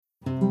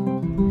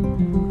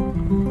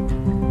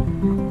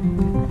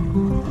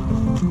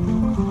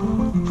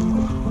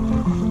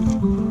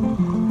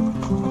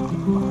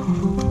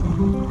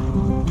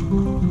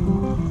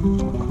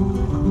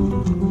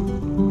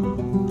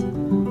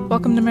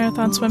Welcome to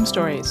Marathon Swim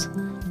Stories.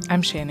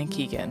 I'm Shannon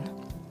Keegan,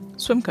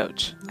 swim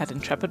coach at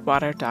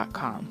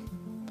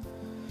intrepidwater.com.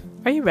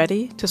 Are you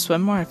ready to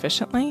swim more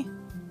efficiently?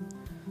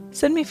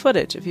 Send me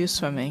footage of you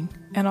swimming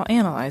and I'll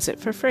analyze it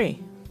for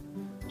free.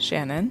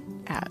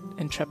 Shannon at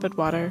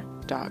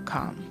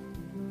intrepidwater.com.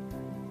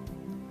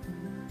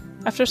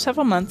 After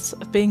several months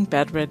of being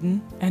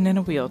bedridden and in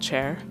a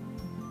wheelchair,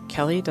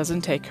 Kelly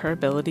doesn't take her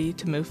ability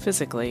to move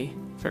physically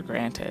for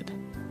granted.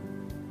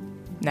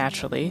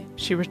 Naturally,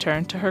 she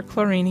returned to her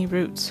Chlorini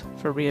roots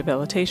for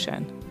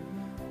rehabilitation,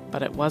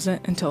 but it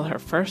wasn't until her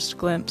first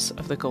glimpse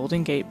of the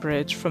Golden Gate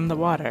Bridge from the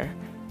water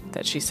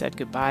that she said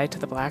goodbye to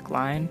the Black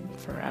Line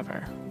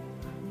forever.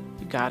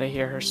 You gotta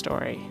hear her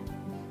story.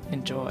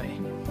 Enjoy.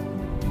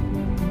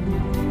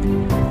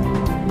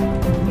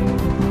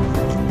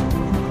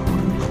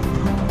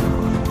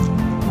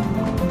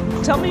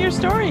 Tell me your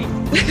story.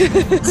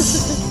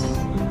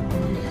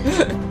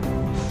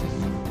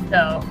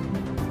 So,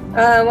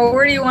 well,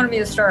 where do you want me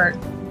to start?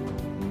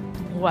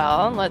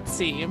 Well, let's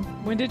see.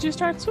 When did you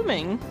start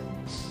swimming?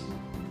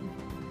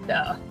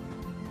 So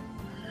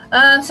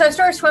I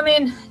started swimming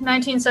in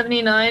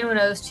 1979 when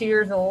I was 2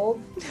 years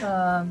old.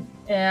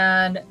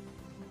 And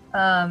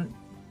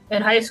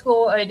in high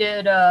school, I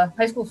did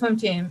high school swim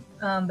team,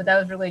 but that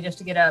was really just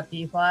to get out of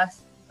PE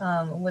class.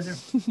 It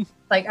wasn't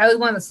like I was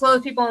one of the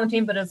slowest people on the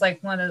team, but it's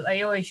like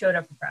I always showed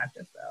up for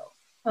practice though.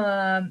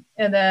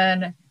 And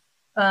then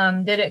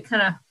did it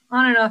kind of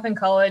on and off in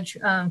college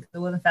because it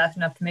wasn't fast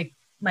enough to make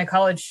my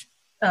college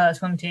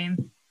swim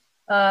team.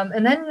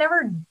 And then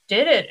never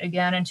did it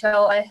again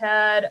until I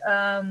had,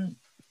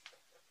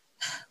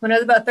 when I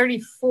was about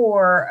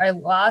 34, I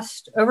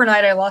lost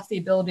the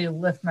ability to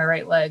lift my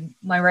right leg.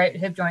 My right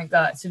hip joint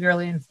got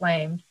severely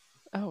inflamed.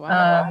 Oh,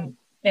 wow.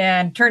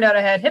 And turned out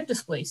I had hip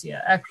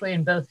dysplasia, actually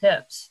in both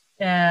hips.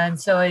 And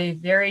so a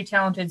very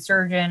talented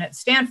surgeon at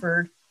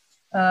Stanford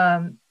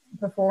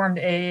performed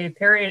a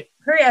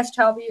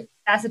periacetabular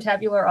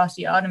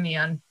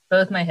osteotomy on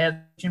both my hips,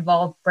 which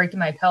involved breaking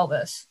my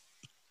pelvis.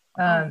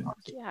 Breaking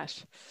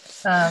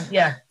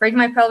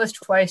my pelvis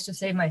twice to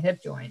save my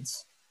hip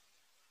joints.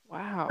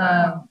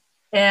 Wow.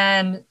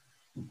 And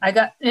I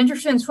got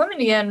interested in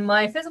swimming again.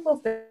 My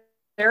physical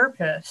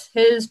therapist,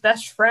 his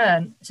best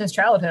friend since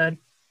childhood,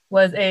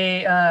 was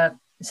a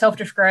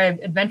self-described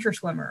adventure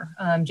swimmer,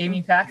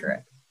 Jamie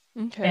Patrick.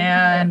 Okay.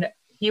 And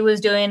he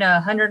was doing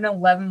a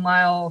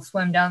 111-mile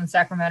swim down the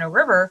Sacramento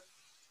River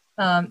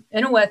in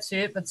a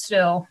wetsuit, but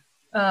still.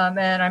 And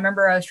I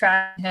remember I was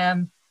tracking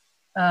him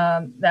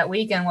that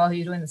weekend while he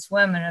was doing the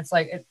swim, and it's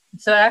like,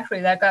 so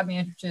actually that got me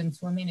interested in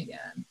swimming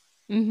again.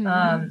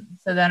 Mm-hmm.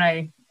 So then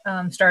I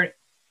started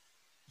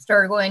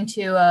going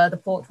to the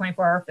pool at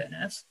 24 Hour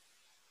Fitness,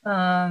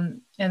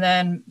 and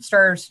then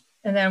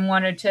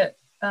wanted to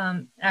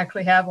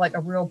actually have like a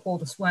real pool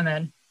to swim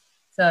in.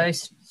 So I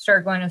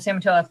started going to San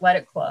Mateo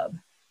Athletic Club,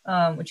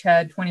 which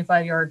had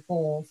 25-yard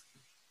pools,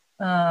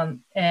 and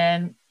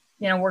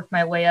worked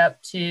my way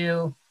up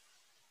to.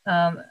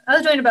 I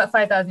was doing about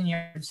 5,000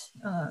 yards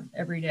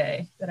every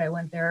day that I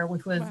went there,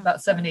 which was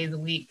about 7 days a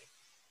week.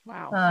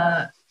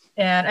 Wow.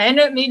 And I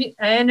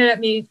ended up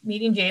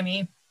meeting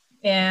Jamie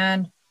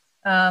and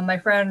my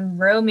friend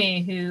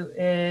Romy, who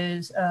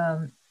is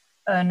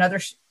another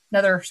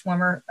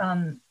swimmer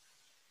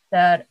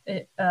that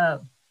I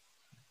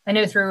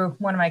knew through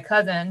one of my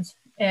cousins,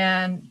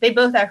 and they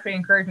both actually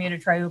encouraged me to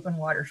try open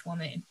water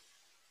swimming.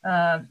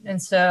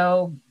 And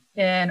so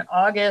in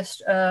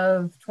August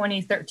of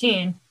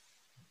 2013,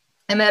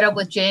 I met up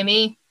with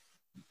Jamie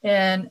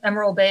in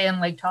Emerald Bay in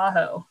Lake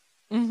Tahoe.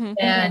 Mm-hmm.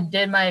 And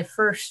did my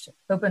first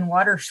open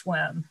water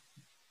swim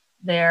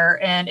there.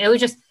 And it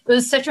was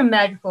such a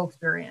magical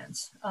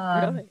experience.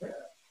 Really?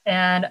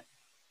 And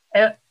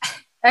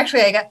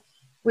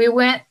we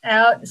went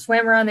out,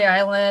 swam around the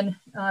island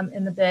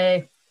in the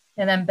bay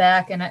and then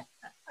back. And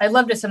I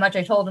loved it so much.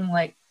 I told him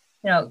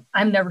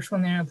I'm never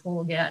swimming in a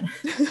pool again.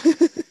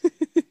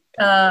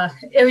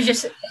 It was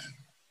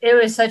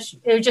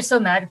just so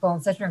magical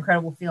and such an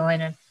incredible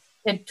feeling. And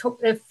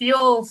it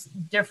feels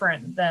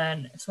different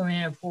than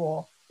swimming in a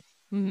pool.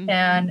 Mm-hmm.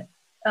 And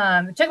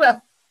it took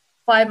about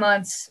 5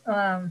 months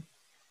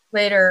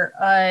later,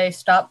 I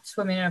stopped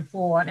swimming in a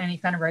pool on any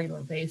kind of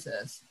regular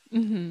basis.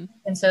 Mm-hmm.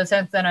 And so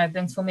since then, I've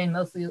been swimming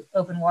mostly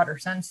open water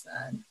since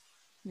then.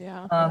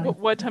 Yeah.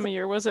 What time of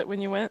year was it when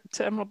you went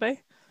to Emerald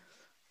Bay?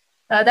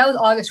 That was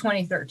August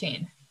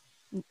 2013.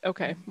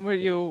 Okay.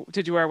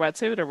 Did you wear a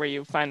wetsuit, or were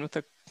you fine with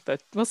the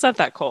well, it's not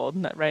that cold,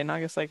 right? In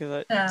August, like, is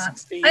it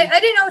 60? I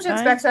didn't know what to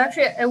expect. So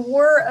actually, I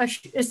wore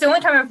it's the only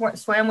time I've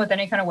swam with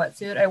any kind of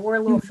wetsuit. I wore a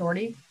little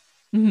shorty.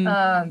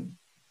 Mm-hmm.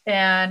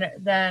 And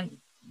then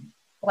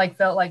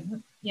felt like,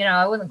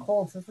 I wasn't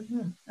cold. So I was like,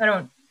 I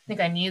don't think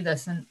I need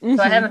this. And so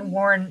I haven't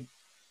worn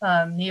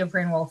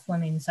neoprene while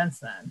swimming since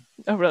then.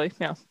 Oh, really?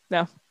 Yeah.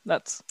 I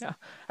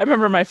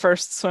remember my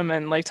first swim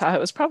in Lake Tahoe.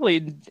 It was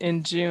probably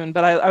in June,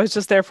 but I was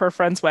just there for a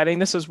friend's wedding.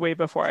 This was way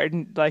before I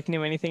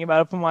knew anything about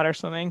open water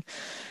swimming.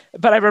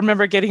 But I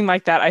remember getting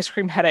like that ice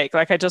cream headache.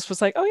 Like I just was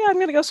like, oh yeah, I'm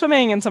gonna go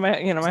swimming. And so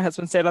my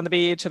husband stayed on the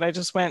beach and I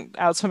just went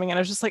out swimming and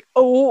I was just like,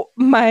 oh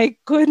my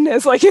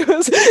goodness. Like it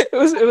was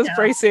Yeah.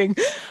 bracing.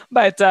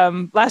 But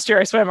last year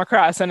I swam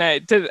across and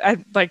I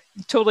like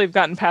totally have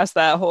gotten past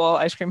that whole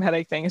ice cream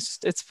headache thing.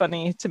 It's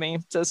funny to me,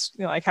 just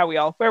like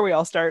where we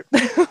all start.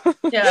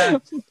 Yeah.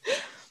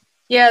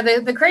 Yeah,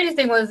 the crazy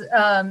thing was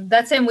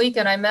that same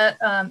weekend I met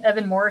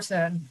Evan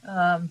Morrison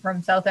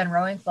from South End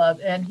Rowing Club,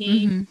 and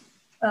he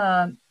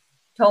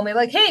told me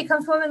like, "Hey,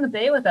 come swim in the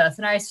bay with us."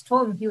 And I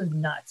told him he was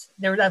nuts.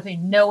 There was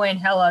absolutely no way in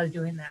hell I was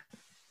doing that.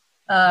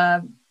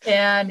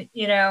 And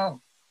he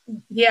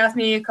asked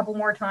me a couple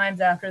more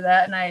times after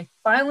that, and I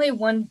finally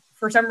won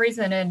for some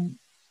reason in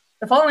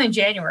the following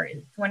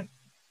January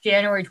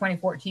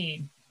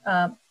 2014.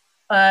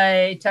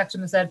 I texted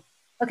him and said,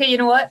 "Okay, you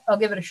know what? I'll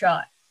give it a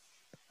shot."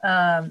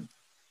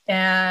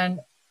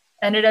 And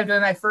ended up doing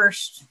my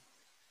first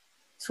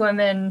swim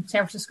in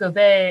San Francisco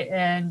Bay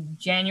in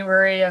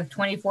January of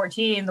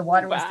 2014. The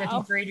water was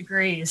 53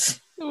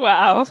 degrees.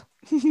 Wow.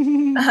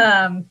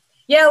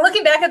 Yeah,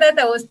 looking back at that,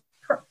 that was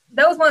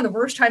one of the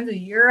worst times of the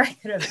year I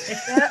could have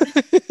picked that.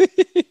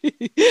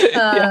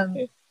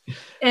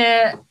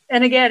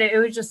 And again, it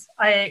was just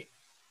I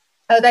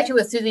was actually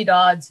with Susie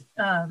Dodds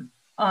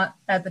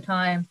at the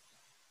time,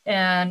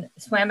 and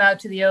swam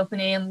out to the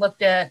opening and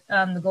looked at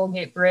the Golden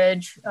Gate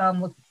Bridge,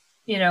 looked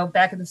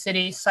back at the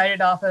city,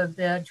 sighted off of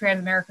the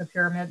Transamerica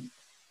Pyramid,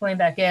 going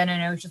back in,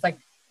 and it was just like,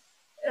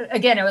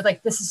 again, it was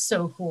like, this is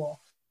so cool.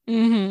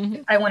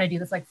 Mm-hmm. I want to do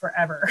this like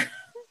forever.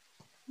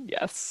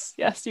 Yes,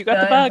 you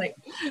got the bug.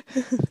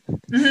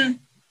 Mm-hmm.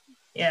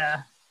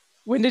 Yeah.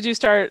 When did you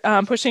start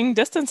pushing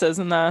distances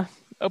in the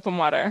open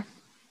water?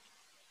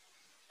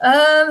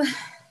 That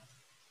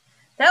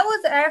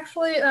was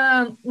actually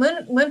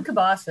Lynn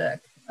Kabasic.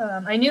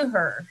 I knew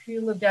her. She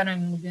lived down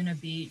in Laguna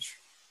Beach,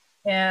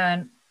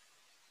 and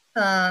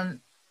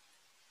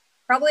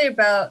probably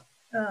about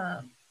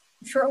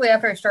shortly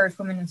after I started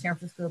swimming in San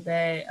Francisco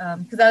Bay,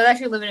 because I was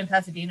actually living in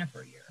Pasadena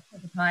for a year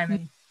at the time,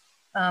 and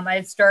I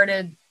had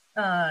started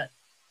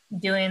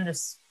doing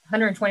this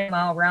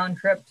 120-mile round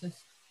trip to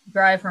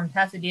drive from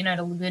Pasadena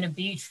to Laguna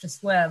Beach to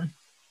swim.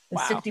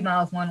 It's 60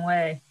 miles one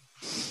way,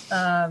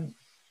 and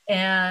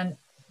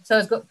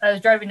so I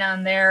was driving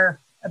down there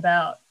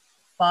about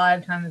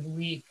 5 times a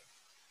week,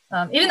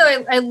 even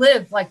though I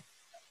lived like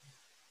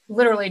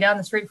literally down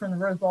the street from the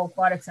Rose Bowl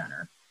Aquatic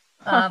Center.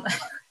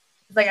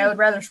 It's like I would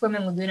rather swim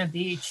in Laguna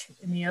Beach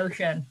in the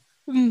ocean.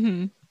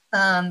 Mm-hmm.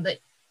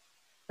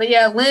 But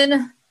yeah,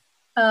 Lynn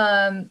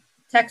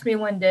texted me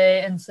one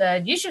day and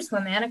said, "You should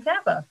swim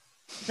Anacapa."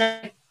 And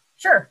I'm like,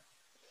 sure,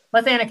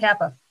 what's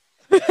Anacapa?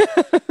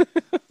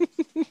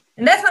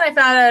 And that's when I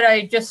found out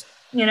I just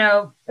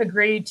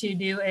agreed to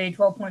do a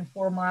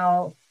 12.4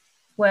 mile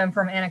swim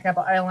from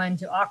Anacapa Island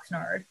to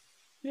Oxnard.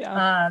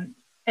 Yeah.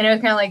 And it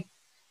was kind of like,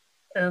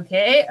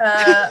 okay,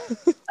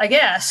 I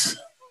guess.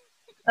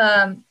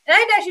 And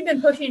I'd actually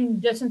been pushing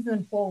distance in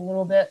the pool a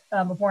little bit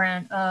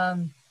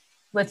beforehand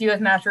with U.S.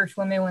 Masters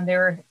Swimming when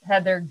they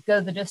had their Go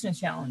the Distance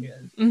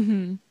challenges.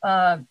 Mm-hmm.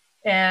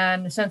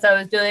 And since I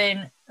was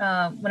doing, when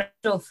I was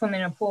still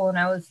swimming in a pool, and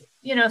I was,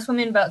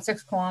 swimming about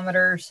 6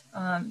 kilometers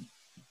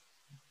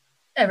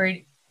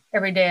every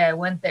day I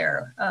went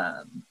there.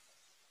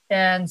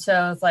 And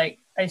so it's like,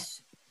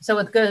 so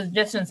with Go the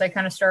Distance, I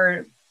kind of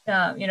started,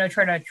 trying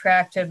to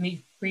track to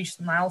reach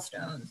the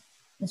milestones.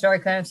 And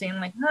started kind of seeing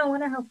like, I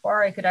wonder how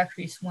far I could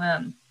actually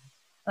swim.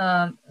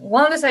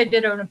 Longest I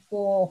did in a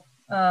pool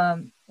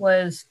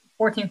was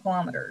 14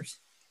 kilometers.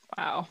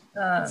 Wow.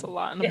 That's a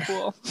lot in the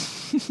pool.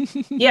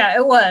 Yeah,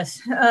 it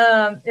was.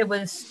 It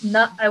was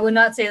not, I would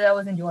not say that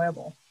was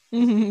enjoyable.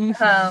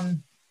 Mm-hmm.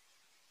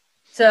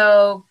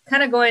 So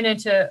kind of going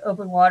into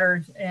open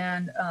waters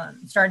and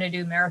starting to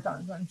do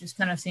marathons just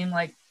kind of seemed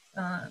like,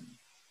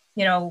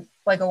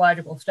 like a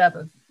logical step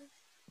of,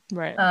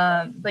 right.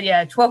 But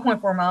yeah,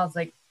 12.4 miles,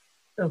 like,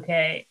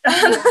 okay.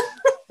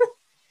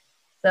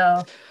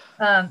 So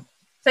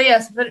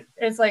yes, but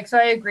it's like, so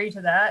I agreed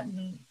to that.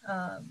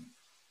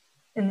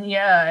 And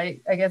yeah,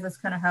 I guess that's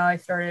kind of how I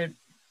started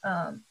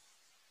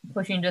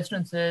pushing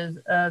distances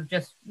of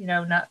just,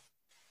 not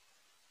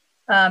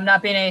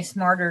being any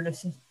smarter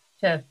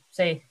to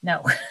say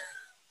no.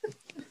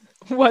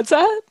 What's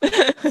that?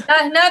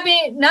 not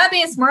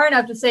being smart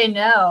enough to say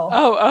no.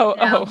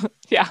 Oh,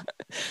 yeah.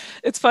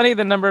 It's funny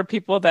the number of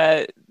people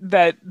that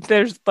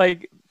there's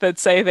like that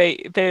say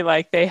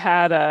they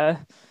had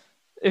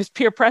it was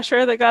peer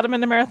pressure that got them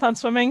into marathon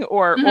swimming,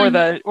 or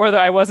the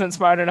I wasn't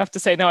smart enough to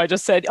say no. I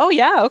just said, oh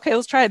yeah, okay,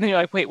 let's try it. And then you're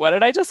like, wait, what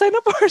did I just sign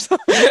up for? So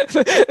I'm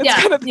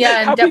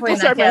definitely in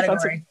that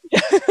category.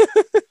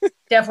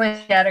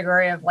 Definitely a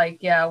category of like,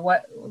 yeah,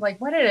 what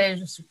did I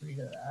just agree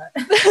to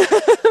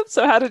that?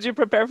 So how did you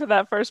prepare for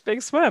that first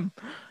big swim?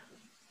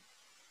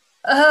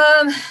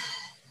 I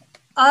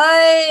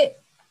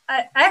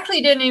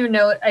actually didn't even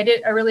know it. I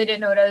really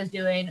didn't know what I was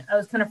doing. I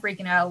was kind of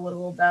freaking out a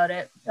little about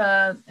it.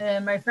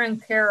 And my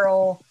friend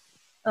Carol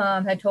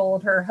had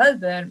told her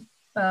husband,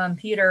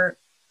 Peter,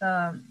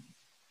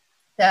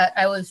 that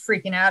I was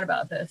freaking out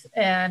about this.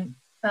 And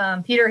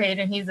Peter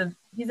Hayden, he's a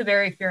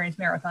very experienced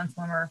marathon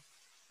swimmer,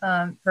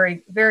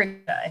 very very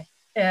good guy.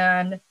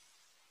 And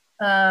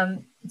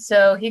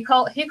so he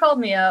called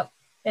me up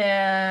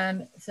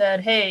and said,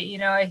 "Hey,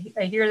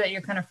 I hear that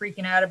you're kind of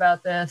freaking out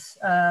about this.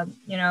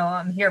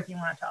 I'm here if you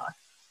want to talk."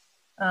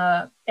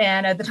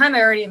 And at the time,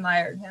 I already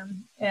admired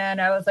him, and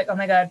I was like, "Oh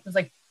my god!" It was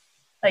like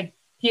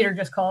Peter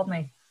just called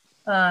me.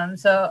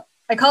 So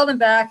I called him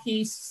back.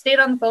 He stayed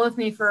on the phone with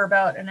me for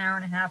about an hour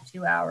and a half,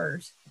 2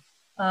 hours.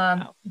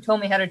 Wow. He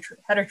told me how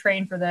to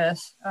train for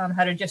this,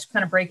 how to just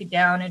kind of break it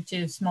down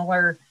into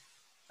smaller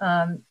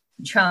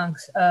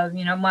chunks of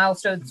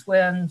milestone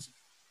swims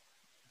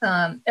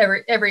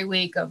every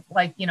week of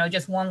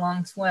just one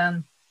long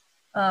swim,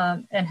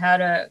 and how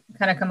to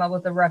kind of come up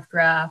with a rough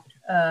draft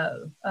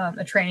of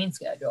a training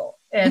schedule.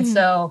 And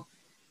so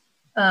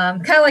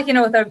kind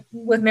of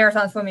with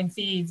marathon swimming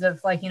feeds of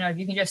if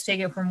you can just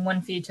take it from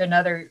one feed to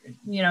another,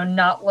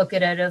 not look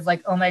at it as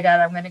like, oh my god,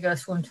 I'm going to go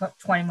swim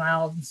 20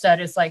 miles. Instead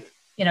it's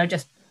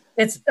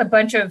it's a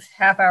bunch of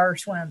half-hour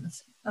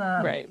swims.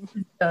 Right.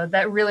 So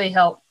that really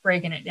helped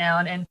breaking it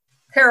down. And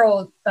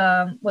Carol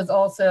was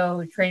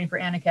also training for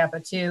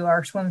Anacapa too.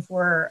 Our swims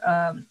were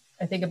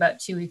I think about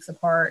 2 weeks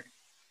apart.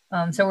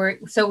 So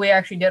we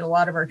actually did a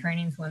lot of our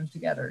training swims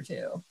together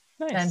too.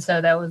 Nice. And so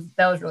that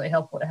was really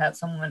helpful to have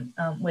someone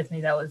with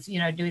me that was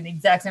doing the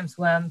exact same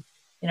swim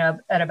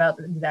at about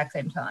the exact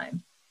same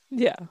time.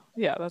 Yeah,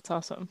 that's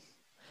awesome.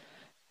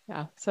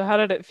 Yeah. So how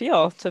did it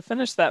feel to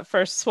finish that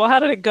first? Well, how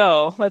did it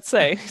go? Let's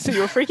say. So you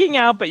were freaking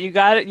out, but you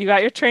got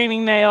your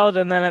training nailed,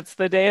 and then it's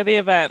the day of the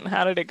event.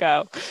 How did it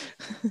go?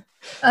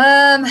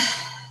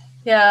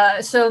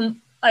 Yeah. So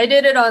I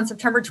did it on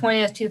September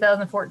 20th,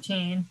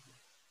 2014.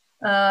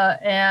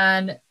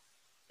 And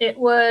it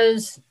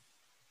was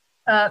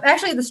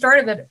actually the start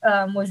of it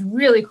was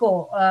really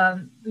cool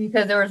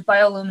because there was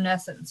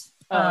bioluminescence.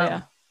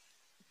 Yeah.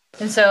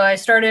 And so I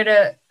started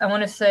at, I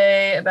want to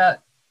say about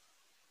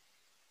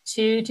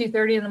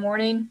 2:30 in the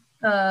morning.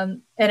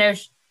 And it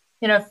was,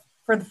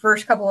 for the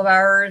first couple of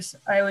hours,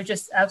 I was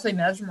just absolutely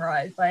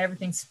mesmerized by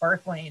everything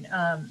sparkling.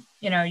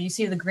 You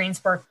see the green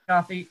sparkling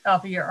off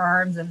of your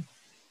arms. And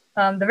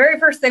the very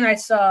first thing I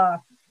saw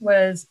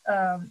was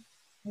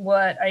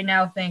what I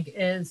now think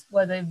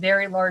was a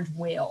very large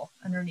whale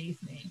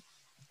underneath me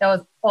that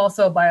was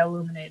also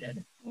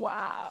bioluminated.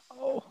 Wow.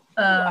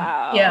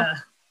 Wow. Yeah.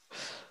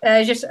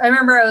 I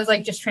remember I was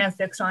just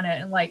transfixed on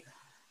it and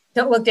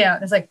don't look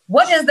down. It's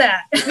what is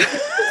that?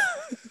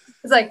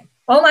 It's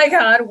oh my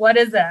God, what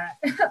is that?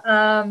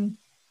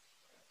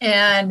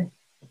 And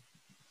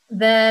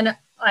then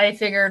I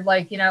figured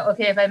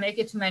okay, if I make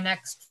it to my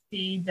next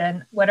feed,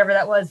 then whatever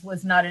that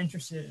was not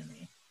interested in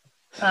me.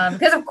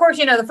 Because of course,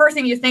 the first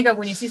thing you think of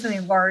when you see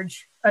something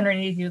large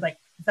underneath you, is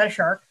that a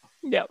shark?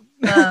 Yep.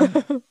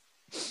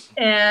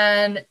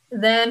 And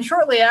then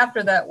shortly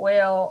after that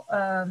whale,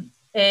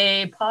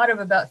 a pod of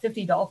about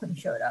 50 dolphins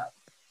showed up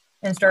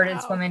and started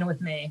swimming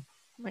with me.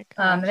 Oh my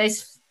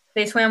gosh.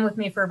 They swam with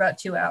me for about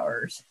 2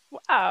 hours.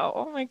 Wow.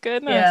 Oh my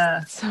goodness. Yeah.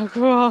 That's so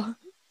cool.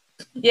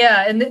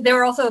 Yeah. And they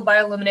were also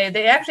bioluminated.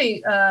 They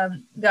actually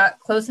got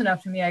close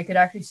enough to me. I could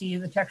actually see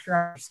the texture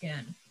on their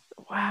skin.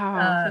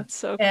 Wow. That's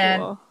so cool.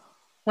 And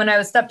when I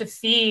was stopped to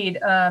feed,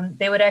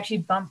 they would actually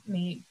bump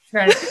me,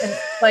 trying to,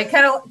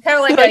 kind of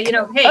like a,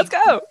 hey, let's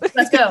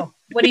go.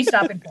 What are you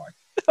stopping for?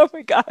 Oh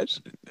my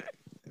gosh.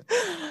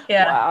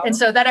 Yeah. Wow. And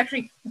so that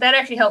actually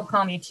helped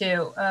calm me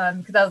too.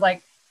 Because I was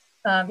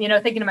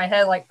thinking in my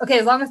head, okay,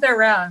 as long as they're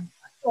around,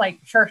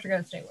 sharks are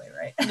going to stay away.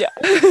 Right. Yeah.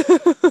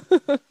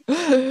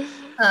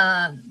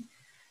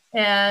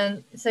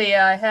 And so,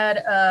 yeah, I had,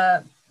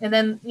 and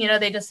then,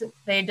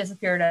 they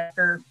disappeared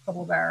after a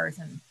couple of hours,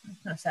 and I was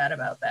kind of sad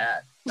about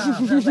that.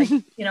 I was why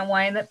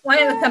didn't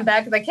they come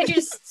back? Can't you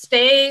just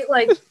stay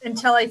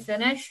until I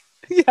finish?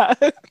 Yeah.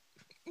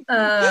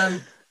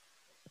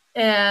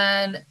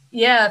 And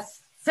yeah,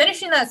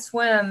 finishing that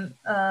swim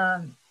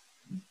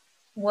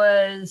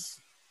was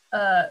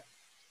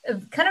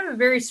kind of a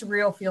very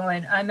surreal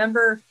feeling. I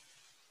remember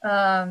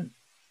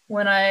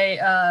when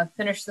I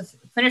finished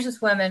the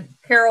swim, and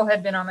Carol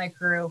had been on my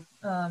crew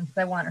because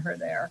I wanted her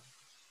there,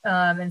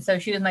 and so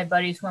she was my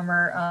buddy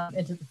swimmer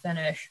into the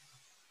finish.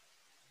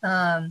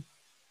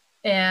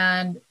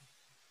 And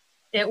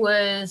it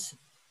was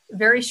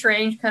very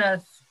strange, kind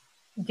of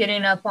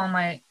getting up on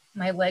my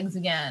legs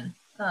again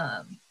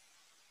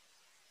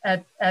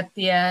at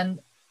the end.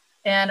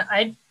 And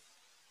I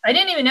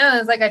didn't even know.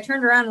 It was I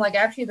turned around,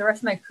 actually the rest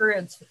of my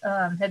crew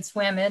had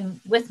swam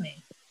in with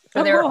me.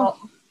 So they were all,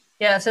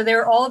 so they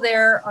were all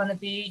there on the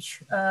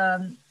beach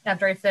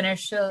after I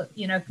finished to,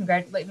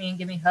 congratulate me and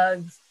give me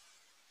hugs.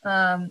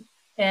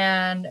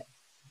 And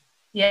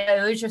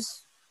yeah, it was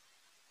just,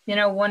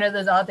 one of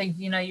those odd things,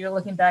 you're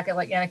looking back at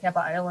Anacapa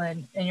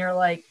Island and you're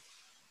like,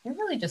 you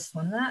really just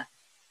swim that?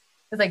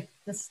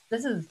 It's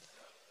this is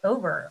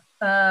over.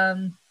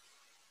 And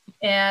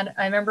I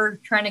remember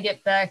trying to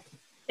get back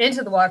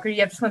into the water.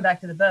 You have to swim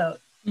back to the boat.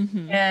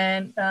 Mm-hmm.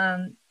 And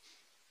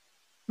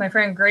my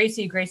friend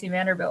Gracie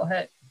Vanderbilt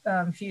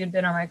she had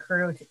been on my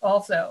crew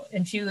also,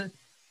 and she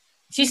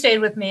stayed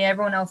with me.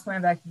 Everyone else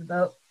went back to the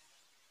boat,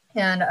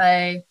 and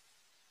I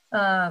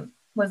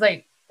was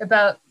like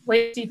about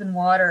waist deep in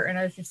water, and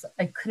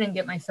I couldn't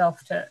get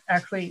myself to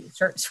actually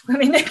start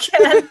swimming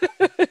again.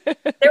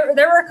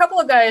 There were a couple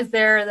of guys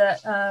there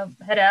that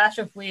had asked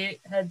if we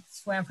had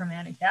swam from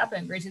Anacapa,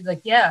 and Gracie's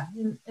like, yeah,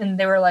 and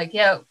they were like,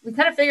 yeah, we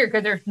kind of figured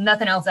because there's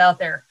nothing else out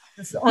there.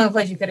 It's the only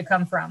place you could have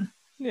come from.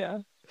 Yeah.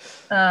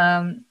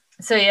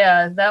 So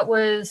yeah, that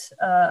was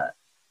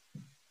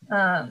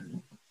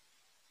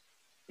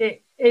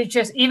it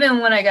just even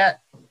when I got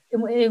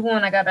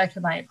back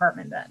to my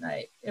apartment that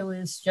night, it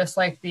was just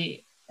like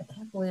I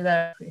can't believe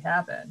that actually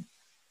happened.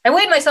 I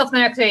weighed myself the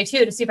next day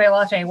too to see if I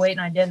lost any weight,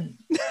 and I didn't.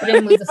 I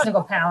didn't lose a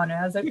single pound.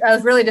 And I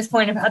was really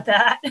disappointed about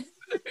that.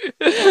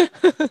 So,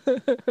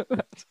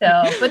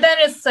 but then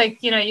it's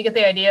like, you get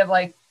the idea of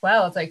like,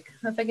 wow, it's like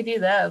if I could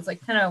do that, it's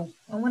like kind of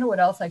I wonder what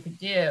else I could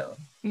do.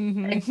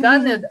 Mm-hmm. I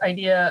got the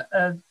idea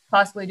of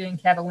possibly doing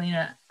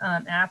Catalina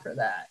after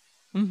that.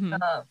 Mm-hmm.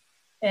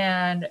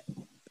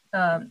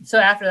 So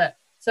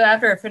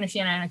after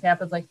finishing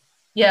Anacapa, I was like,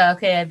 yeah,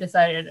 okay, I've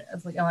decided. I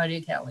was like, I want to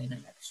do Catalina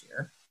next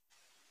year.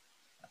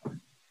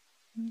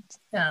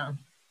 Yeah.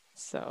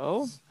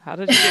 So how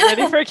did you get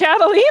ready for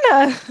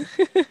Catalina?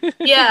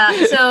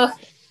 Yeah, so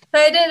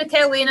I did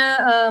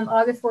Catalina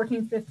August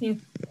 14th,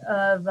 15th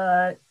of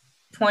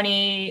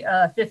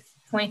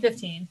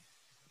 2015.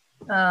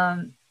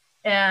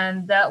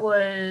 And that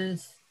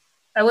was,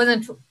 I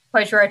wasn't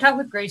quite sure. I talked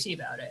with Gracie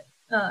about it.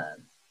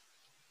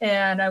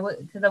 And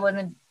because I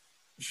wasn't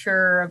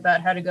sure about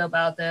how to go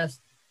about this,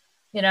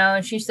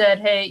 and she said,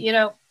 hey,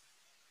 it'll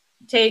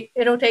take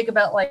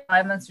about like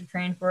 5 months to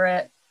train for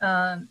it.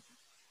 And,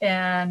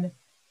 kind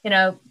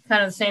of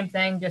the same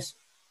thing, just,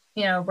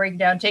 break it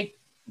down, take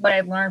what I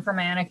learned from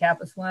my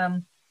Anacapa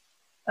swim.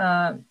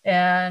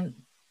 And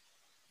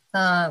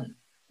yeah,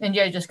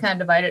 just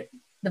kind of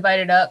divide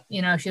it up,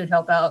 she would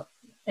help out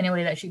any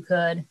way that she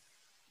could.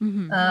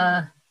 Mm-hmm.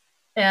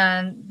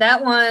 And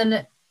that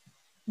one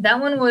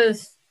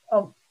was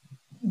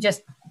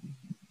just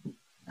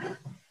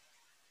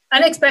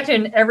unexpected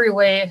in every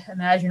way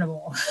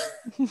imaginable.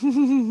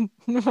 So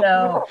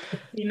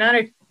the amount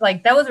of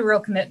that was a real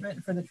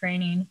commitment for the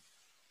training.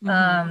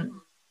 Mm-hmm.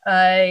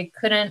 I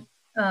couldn't.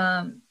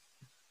 I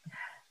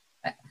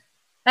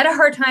had a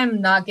hard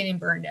time not getting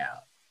burned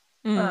out.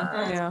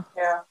 Yeah.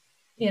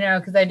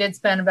 Because I did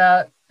spend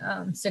about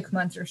 6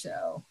 months or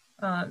so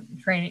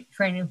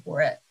training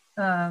for it,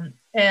 and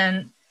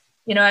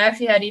I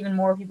actually had even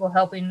more people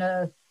helping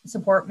to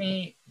support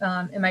me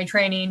in my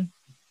training.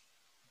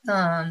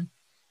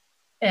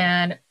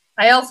 And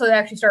I also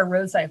actually started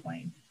road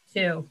cycling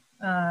too.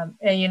 And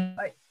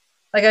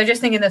I was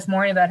just thinking this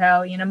morning about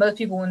how most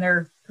people, when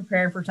they're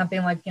preparing for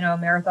something like a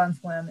marathon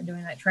swim and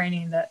doing that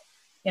training, that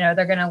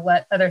they're going to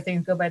let other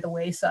things go by the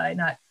wayside,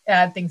 not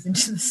add things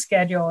into the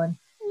schedule. And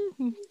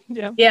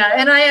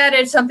and I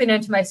added something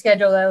into my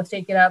schedule that was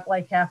taking up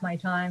like half my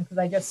time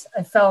because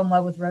I fell in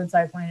love with road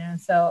cycling, and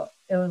so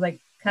it was like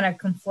kind of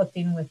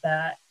conflicting with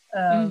that.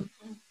 Wanting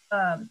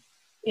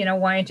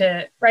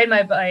to ride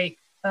my bike,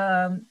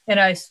 and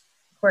I of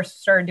course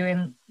started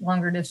doing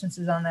longer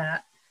distances on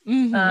that.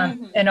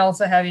 Mm-hmm. And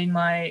also having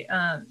my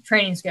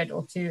training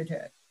schedule too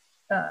to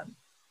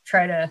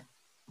try to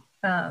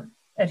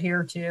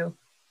adhere to.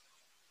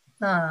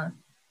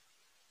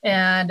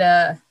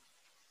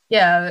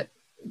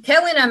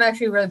 Catalina, I'm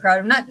actually really proud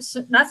of. Not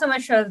so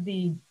much of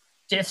the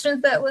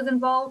distance that was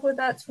involved with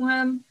that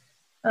swim,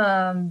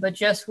 but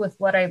just with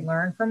what I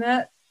learned from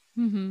it.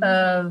 Mm-hmm.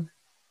 Of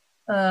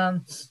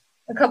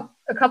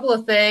a couple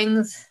of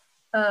things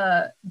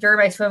during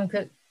my swim.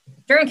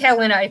 During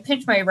Catalina, I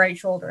pinched my right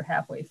shoulder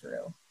halfway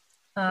through,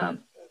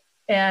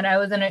 and I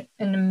was in an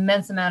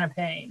immense amount of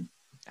pain.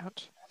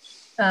 Ouch.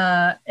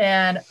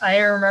 And I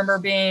remember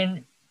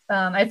being,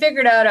 I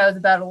figured out I was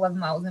about 11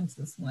 miles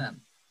into the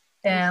swim,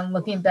 and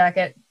looking back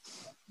at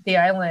the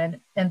island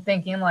and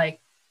thinking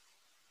like,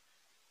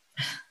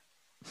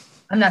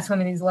 I'm not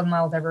swimming these 11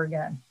 miles ever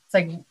again. It's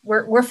like,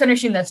 we're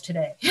finishing this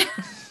today.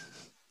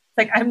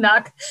 Like, I am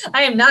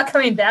not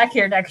coming back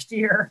here next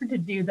year to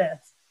do this.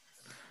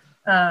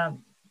 And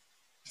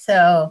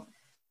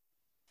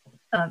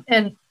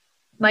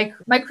my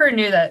crew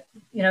knew that,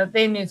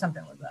 they knew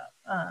something was up,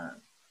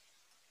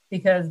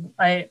 because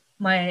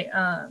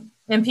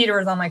and Peter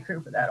was on my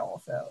crew for that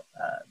also.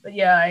 But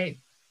yeah,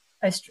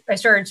 I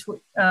started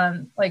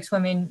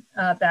swimming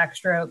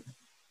backstroke,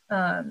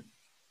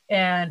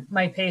 and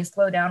my pace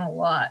slowed down a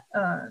lot,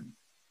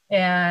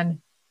 and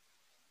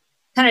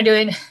kind of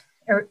doing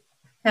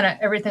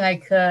everything I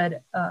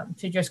could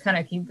to just kind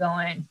of keep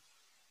going.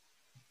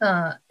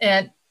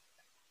 And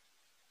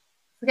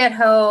forget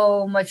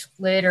how much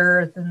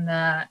later than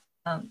that,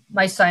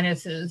 my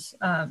sinuses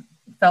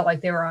felt like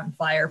they were on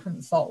fire from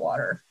the salt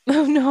water.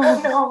 Oh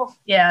no!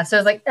 Yeah, so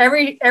it's like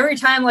every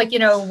time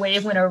a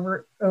wave went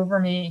over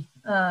me,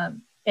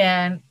 and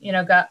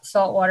got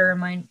salt water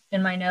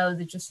in my nose.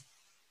 It just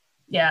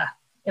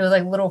it was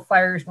like little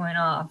fires going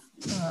off.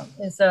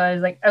 And so I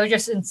was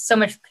just in so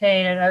much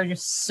pain, and I was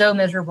just so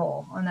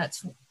miserable on that,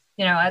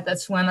 at that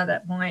swim at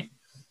that point.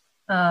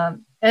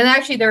 And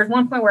actually there was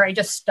one point where I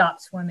just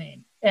stopped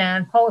swimming,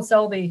 and Paula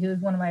Selby, who's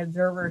one of my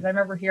observers, I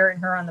remember hearing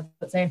her on the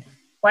boat saying,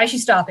 "Why is she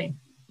stopping?"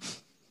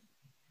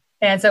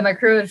 And so my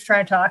crew was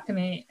trying to talk to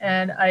me,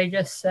 and I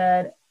just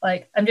said,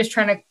 like, I'm just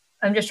trying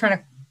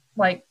to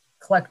like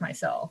collect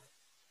myself,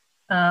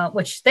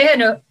 which they had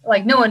no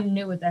one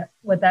knew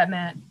what that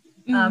meant.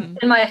 In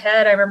my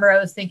head, I remember I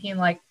was thinking,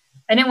 like,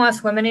 I didn't want to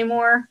swim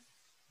anymore.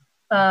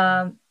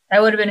 I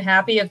would have been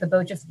happy if the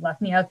boat just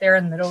left me out there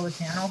in the middle of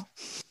the channel.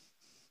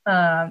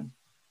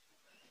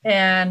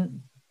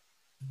 And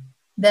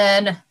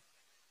then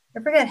I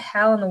forget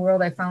how in the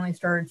world I finally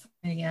started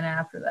swimming again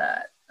after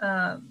that.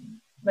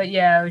 But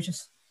yeah, it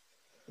was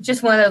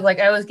just one of those, like,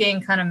 I was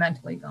getting kind of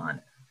mentally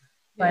gone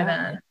by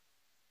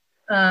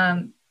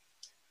then.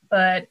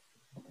 But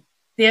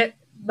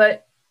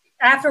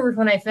afterwards,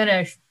 when I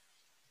finished,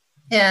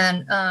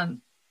 and I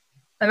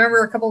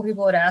remember a couple of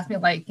people had asked me,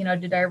 like,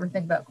 did I ever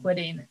think about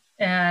quitting?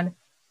 And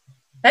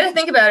I had to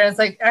think about it. It's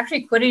like,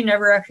 actually quitting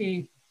never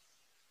actually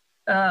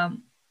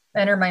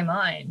entered my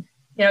mind.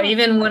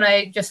 Even when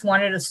I just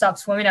wanted to stop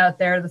swimming out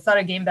there, the thought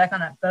of getting back on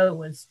that boat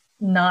was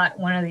not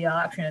one of the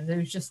options. It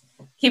was just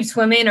keep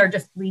swimming or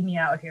just leave me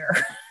out here.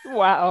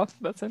 Wow,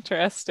 that's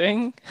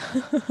interesting.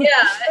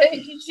 Yeah,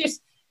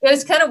 it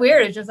was kind of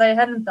weird. It's just I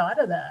hadn't thought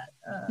of that.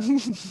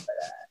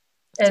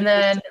 And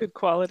then good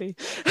quality.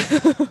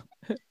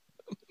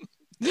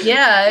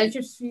 Yeah, it's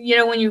just,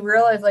 when you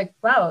realize, like,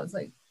 wow, it's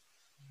like,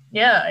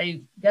 yeah,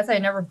 I guess I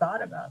never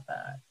thought about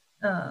that.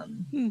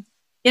 And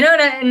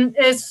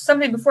it's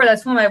something before that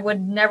swim I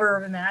would never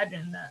have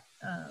imagined that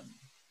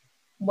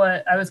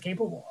what I was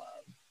capable of.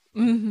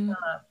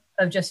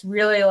 Of just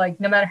really, like,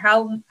 no matter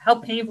how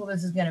painful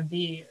this is going to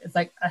be, it's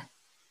like, I'm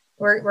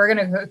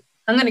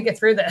going to get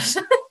through this.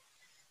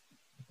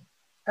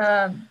 You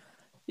don't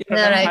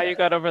know how you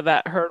got over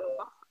that hurdle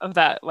of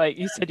that, like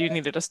you said, you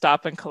needed to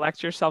stop and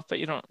collect yourself, but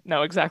you don't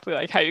know exactly,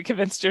 like, how you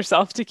convinced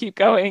yourself to keep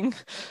going.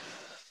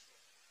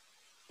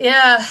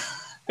 Yeah.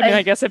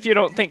 I guess if you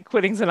don't think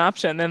quitting's an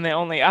option, then the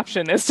only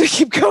option is to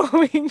keep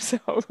going. So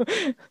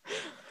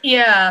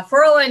yeah,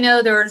 for all I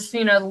know, there's,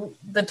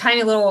 the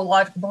tiny little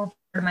logical part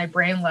of my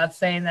brain left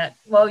saying that,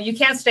 well, you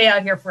can't stay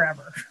out here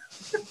forever.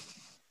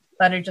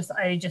 But I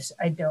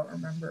don't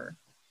remember.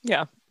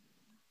 Yeah.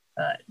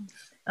 But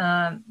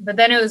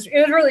then it was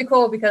really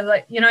cool because,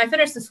 like, I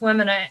finished the swim,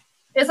 and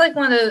it's like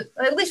one of the,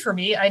 at least for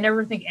me, I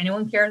never think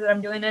anyone cares that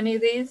I'm doing any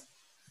of these.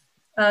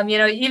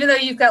 Even though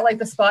you've got, like,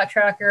 the spot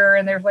tracker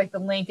and there's, like, the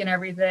link and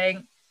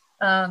everything,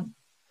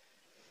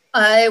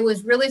 I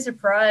was really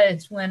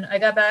surprised when I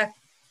got back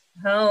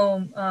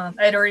home. I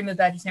had already moved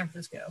back to San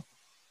Francisco,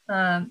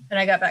 and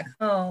I got back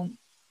home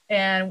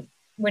and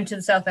went to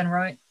the South End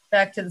Rowing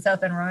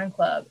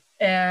Club.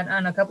 And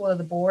on a couple of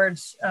the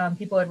boards,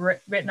 people had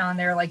written on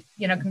there, like,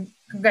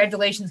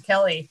 congratulations,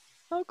 Kelly.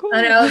 Oh, cool.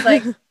 And I was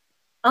like,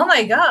 oh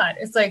my God,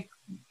 it's like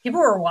people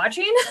were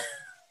watching.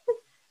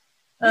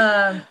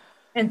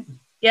 And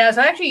yeah,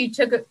 so actually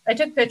I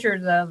took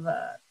pictures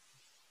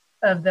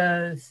of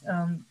those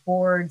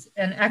boards,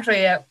 and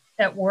actually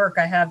at work,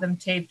 I have them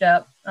taped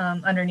up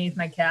underneath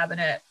my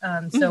cabinet.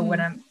 So when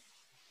I'm,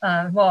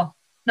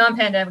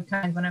 non-pandemic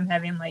times, when I'm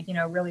having, like,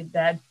 really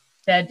bad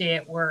day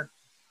at work,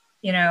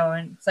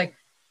 and it's like,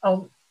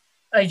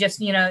 I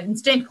just,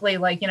 instinctively,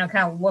 like, kind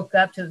of look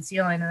up to the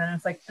ceiling, and then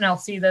it's like, and I'll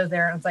see those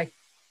there, and it's like,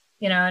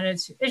 and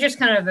it's just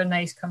kind of a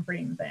nice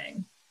comforting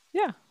thing.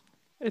 Yeah.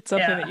 It's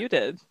something that you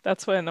did.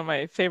 That's one of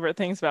my favorite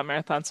things about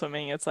marathon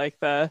swimming. It's like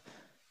the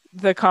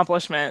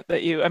accomplishment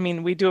that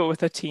we do it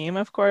with a team,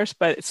 of course,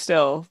 but it's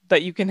still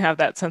that you can have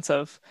that sense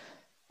of,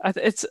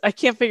 I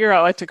can't figure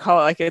out what to call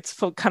it. Like, it's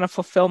kind of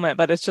fulfillment,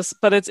 but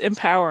it's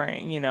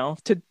empowering,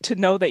 to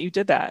know that you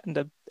did that,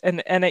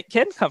 and it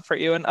can comfort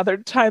you in other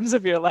times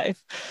of your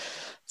life.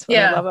 That's what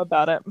I love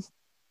about it.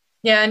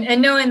 Yeah.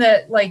 And knowing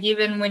that, like,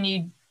 even when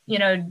you,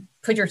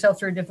 put yourself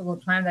through a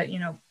difficult time, that,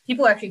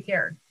 people actually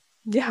cared.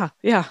 Yeah.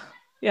 Yeah.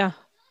 Yeah.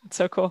 It's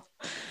so cool.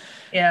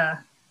 Yeah.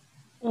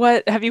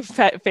 What have you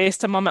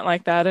faced a moment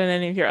like that in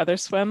any of your other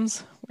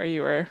swims where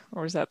you were,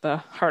 or was that the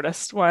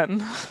hardest one?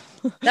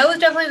 That was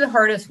definitely the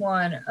hardest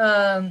one.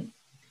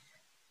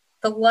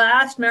 The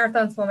last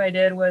marathon swim I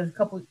did was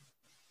 2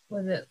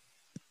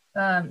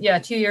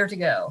 years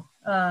ago.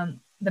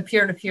 The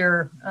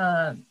peer-to-peer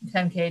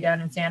 10K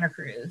down in Santa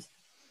Cruz,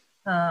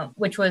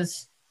 which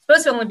was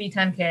supposed to only be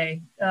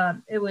 10K.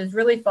 It was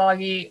really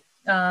foggy,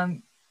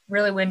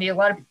 really windy. A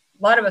lot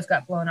of us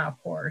got blown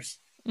off course.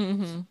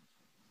 And,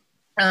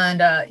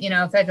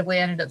 effectively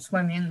ended up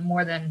swimming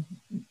more than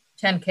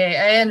 10K.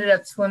 I ended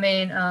up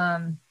swimming,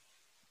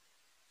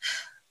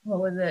 what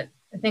was it?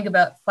 I think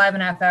about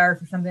 5.5 hours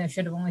for something that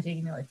should have only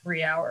taken me like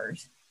 3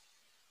 hours.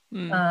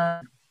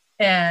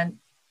 And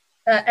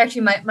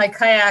actually my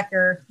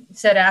kayaker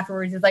said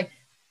afterwards, he's like,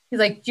 do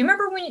you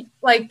remember when you,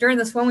 like, during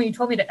the swim when you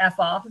told me to F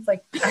off? It's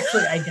like,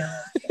 actually, I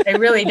don't. I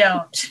really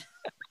don't.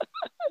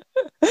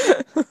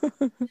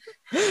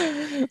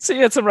 So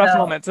you had some rough So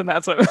moments, and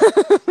that's what.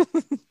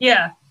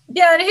 yeah,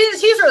 yeah, and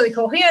he's really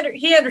cool.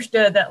 He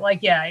understood that, like,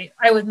 yeah,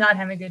 I was not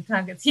having a good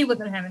time because he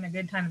wasn't having a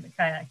good time in the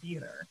kayak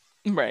either.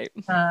 Right.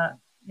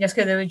 Just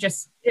because it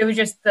was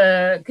just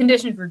the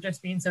conditions were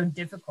just being so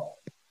difficult.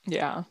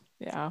 Yeah.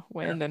 Yeah.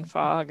 Wind and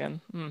fog,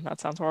 and that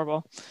sounds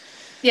horrible.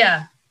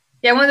 Yeah.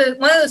 Yeah, one of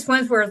those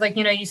swims where, like,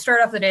 you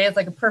start off the day, it's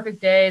like a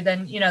perfect day,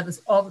 then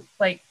this all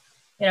like,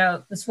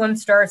 the swim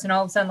starts, and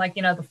all of a sudden, like,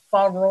 the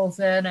fog rolls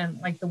in, and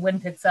like the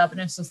wind picks up,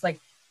 and it's just like,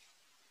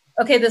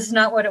 okay, this is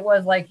not what it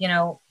was like,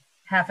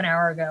 half an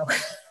hour ago.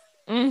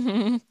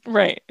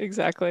 Right.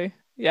 Exactly.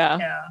 Yeah.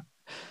 Yeah.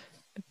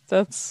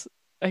 That's,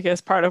 I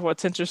guess, part of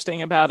what's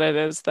interesting about it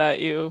is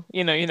that you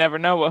never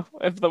know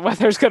if the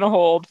weather's going to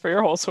hold for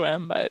your whole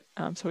swim, but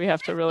so we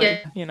have to really,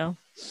 Yeah.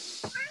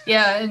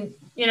 Yeah,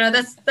 and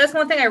that's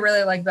one thing I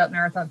really like about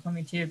marathon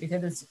swimming too,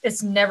 because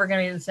it's never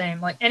going to be the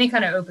same. Like any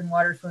kind of open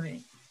water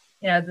swimming,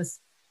 this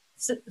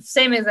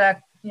same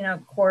exact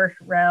course,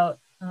 route,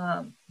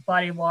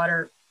 body of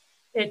water,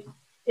 it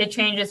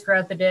changes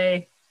throughout the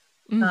day,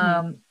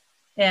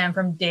 and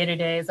from day to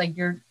day. It's like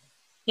you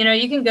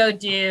can go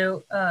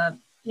do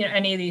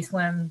any of these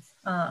swims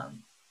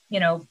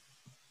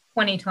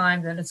 20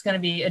 times, and it's going to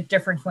be a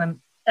different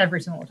swim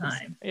every single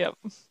time. Yep.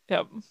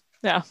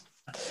 Yeah.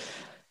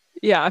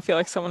 Yeah, I feel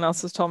like someone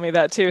else has told me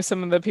that too.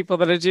 Some of the people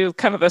that I do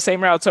kind of the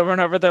same routes over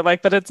and over, they're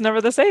like, but it's never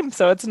the same.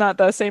 So it's not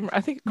the same. I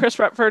think Chris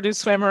Rutford, who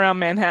swam around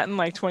Manhattan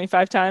like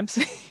 25 times,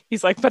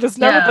 he's like, but it's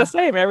never the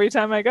same. Every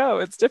time I go,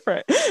 it's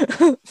different.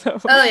 Oh,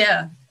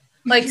 yeah.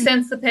 Like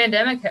since the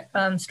pandemic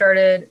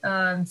started,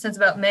 since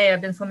about May,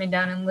 I've been swimming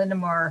down in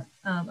Lindemar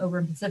over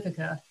in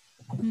Pacifica.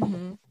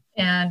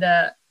 And,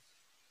 a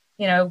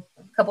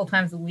couple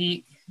times a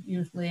week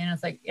usually. And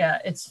it's like, yeah,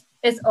 it's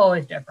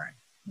always different.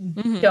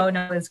 You don't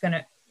know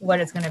what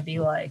it's gonna be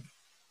like.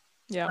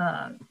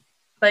 Yeah.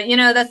 But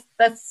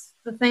that's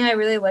the thing I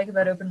really like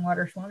about open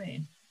water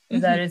swimming,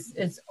 is that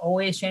it's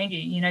always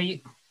changing.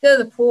 You go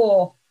to the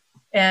pool,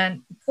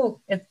 and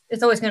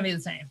it's always gonna be the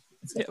same.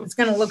 It's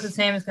gonna look the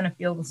same. It's gonna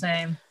feel the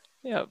same.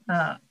 Yep.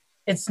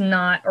 It's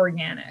not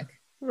organic.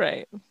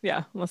 Right.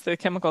 Yeah. Unless the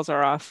chemicals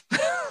are off.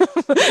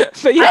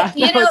 But yeah.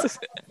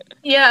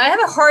 Yeah, I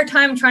have a hard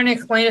time trying to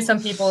explain to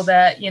some people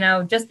that,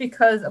 just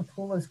because a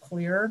pool is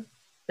clear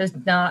does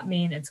not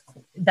mean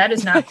that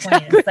is not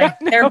clean. It's like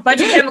there are a bunch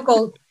of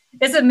chemicals.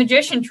 It's a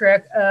magician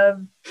trick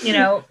of,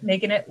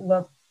 making it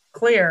look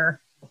clear.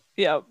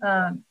 Yeah.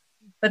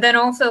 But then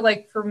also,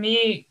 like, for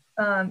me,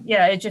 that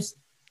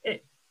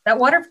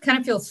water kind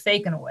of feels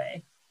fake in a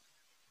way.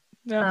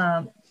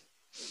 Yeah.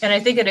 And I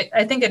think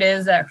it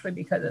is actually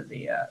because of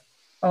the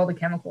all the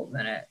chemicals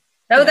in it.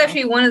 That was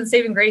actually one of the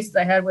saving graces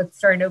I had with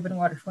starting open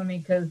water swimming,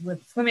 because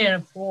with swimming in a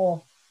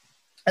pool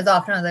as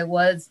often as I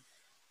was,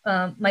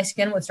 my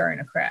skin was starting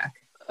to crack.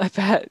 I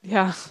bet.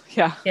 Yeah.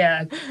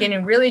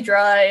 Getting really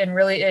dry and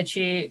really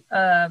itchy.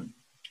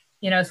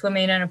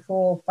 Swimming in a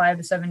pool 5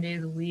 to 7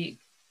 days a week.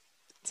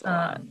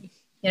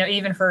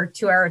 Even for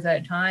 2 hours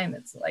at a time,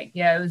 it's like,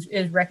 it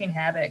was wreaking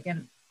havoc.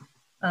 And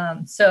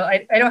so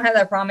I don't have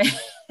that problem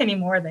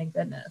anymore, thank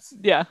goodness.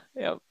 Yeah.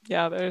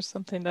 There's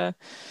something to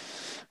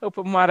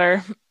open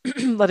water,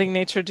 letting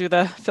nature do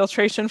the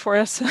filtration for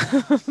us.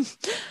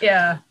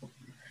 Yeah.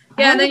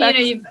 And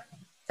then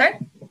sorry.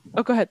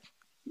 Oh, go ahead.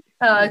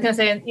 I was gonna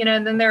say,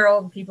 and then there are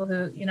all the people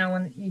who,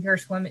 when they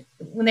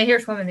hear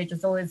swimming, they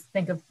just always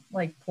think of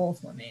like pool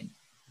swimming.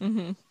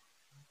 And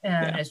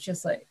it's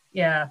just like,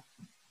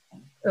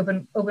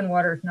 open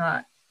water is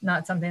not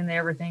something they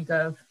ever think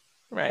of.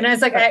 Right. And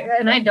it's like,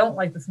 I don't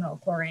like the smell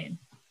of chlorine.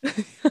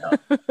 So,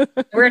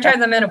 every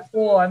time I'm in a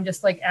pool, I'm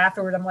just like,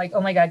 afterward, I'm like, oh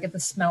my God, get the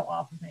smell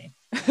off of me.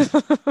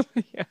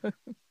 Yeah.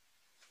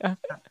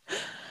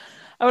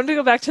 I want to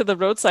go back to the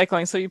road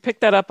cycling. So you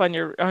picked that up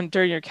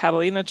during your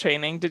Catalina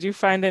training. Did you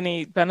find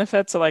any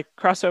benefits of like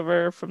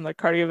crossover from the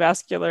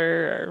cardiovascular,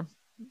 or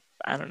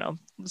I don't know,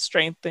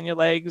 strength in your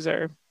legs,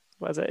 or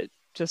was it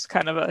just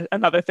kind of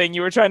another thing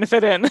you were trying to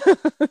fit in?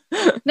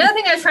 Another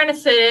thing I was trying to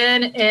fit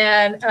in,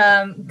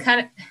 and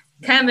kind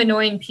of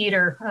annoying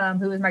Peter,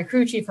 who was my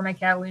crew chief for my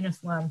Catalina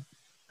swim.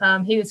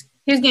 He was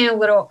getting a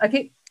little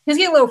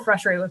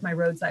frustrated with my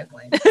road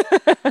cycling.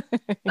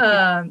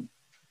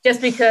 Just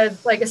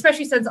because, like,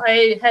 especially since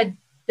I had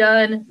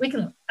done,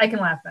 I can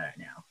laugh about it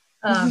now.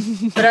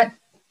 But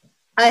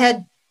I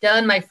had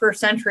done my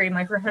first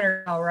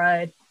 100-mile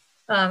ride,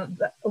 a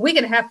week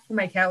and a half before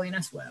my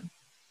Catalina swim.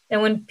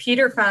 And when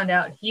Peter found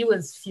out, he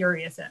was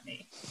furious at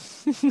me.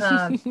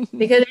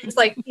 Because it was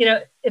like,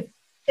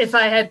 if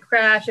I had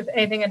crashed, if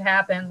anything had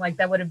happened, like,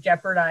 that would have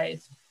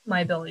jeopardized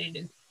my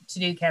ability to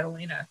do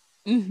Catalina.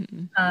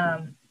 And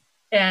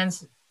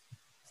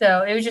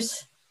so it was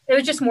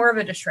just more of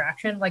a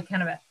distraction, like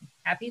kind of a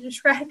happy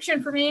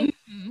distraction for me.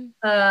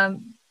 But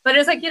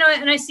it's like,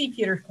 and I see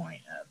Peter's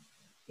point of,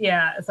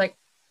 it's like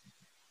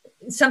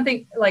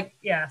something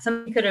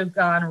could have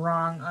gone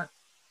wrong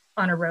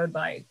on a road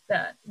bike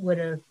that would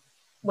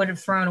have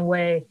thrown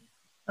away,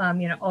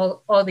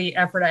 all the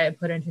effort I had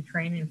put into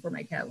training for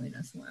my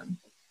Catalina swim.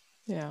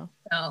 Yeah.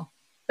 So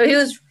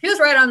So he was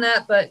right on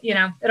that, but you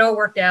know, it all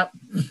worked out.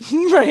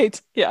 Right.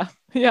 Yeah.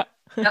 Yeah.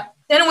 Yeah.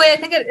 In a way, I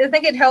think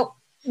it helped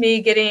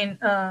me getting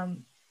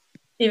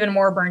even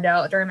more burned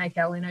out during my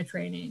Catalina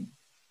training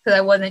because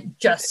I wasn't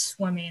just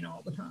swimming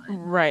all the time.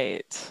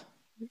 Right.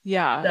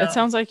 Yeah. It So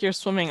sounds like you're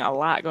swimming a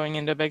lot going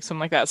into a big swim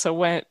like that. So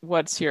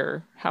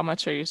how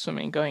much are you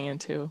swimming going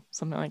into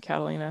something like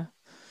Catalina?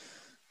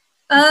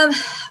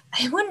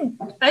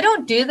 I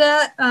don't do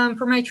that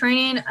for my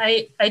training.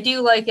 I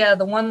do like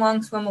the one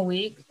long swim a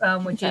week,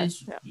 which Okay.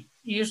 is Yeah.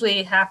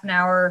 usually half an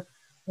hour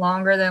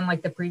longer than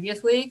like the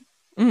previous week.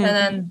 Mhm. And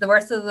then the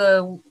rest of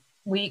the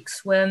week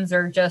swims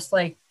are just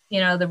like, you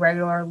know, the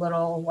regular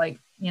little like,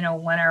 you know,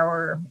 1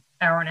 hour,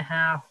 hour and a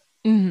half.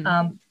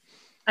 Mhm.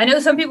 I know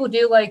some people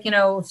do like, you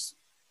know,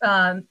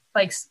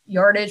 like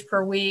yardage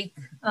per week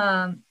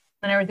and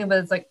everything, but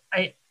it's like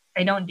I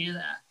don't do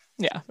that.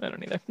 Yeah, I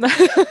don't either.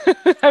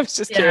 I was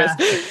just curious.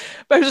 Yeah.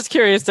 But I was just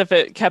curious if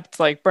it kept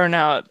like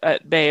burnout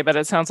at bay, but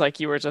it sounds like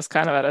you were just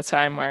kind of at a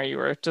time where you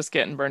were just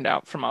getting burned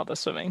out from all the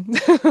swimming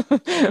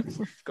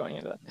going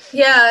into that.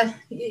 Yeah,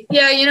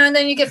 you know, and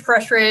then you get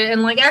frustrated.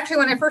 And like actually,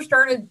 when I first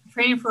started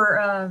training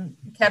for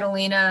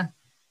Catalina,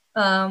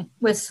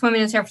 with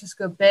swimming in San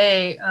Francisco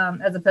Bay,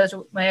 as opposed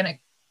to my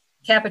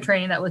Kappa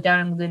training that was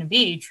down in Laguna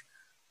Beach,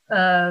 you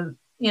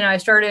know, I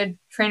started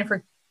training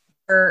for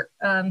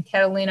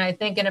Catalina, I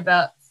think in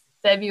about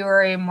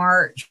February,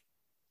 March,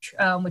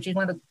 which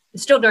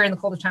is still during the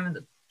coldest time of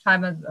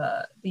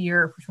the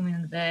year for swimming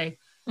in the bay.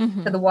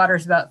 Mhm. So the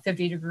water's about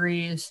 50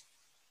 degrees,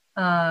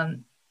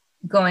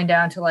 going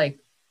down to like,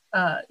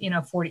 you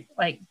know, 40,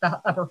 like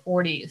the upper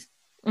 40s.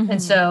 Mhm.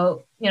 And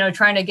so, you know,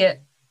 trying to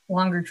get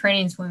longer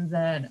training swims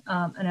in,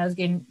 and I was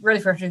getting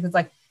really frustrated because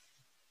like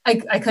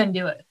I couldn't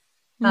do it.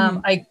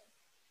 Mhm.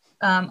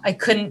 I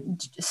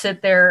couldn't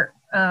sit there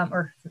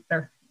or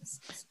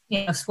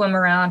you know, swim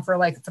around for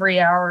like 3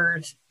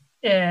 hours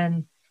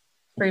in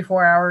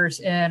 3-4 hours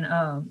in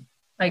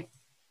like,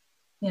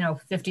 you know,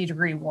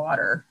 50-degree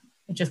water.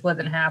 It just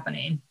wasn't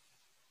happening.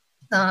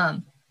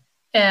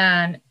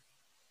 And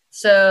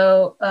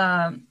so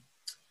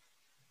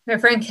my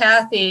friend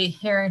Kathy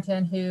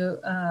Harrington, who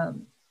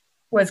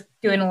was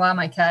doing a lot of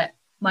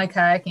my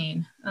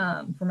kayaking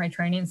for my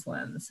training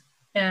swims,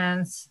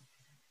 and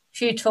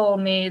she told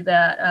me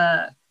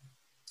that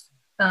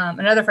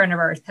another friend of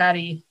ours,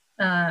 Patty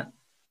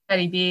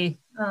B,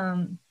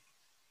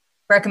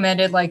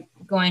 recommended like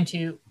going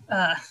to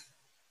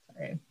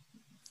sorry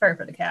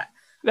for the cat.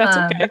 That's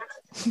okay.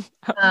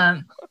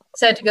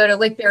 Said to go to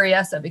Lake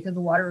Berryessa because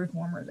the water was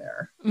warmer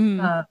there.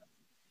 Mm.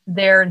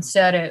 There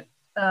instead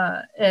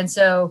and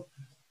so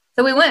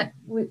we went.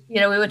 We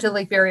went to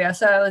Lake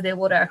Berryessa. I was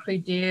able to actually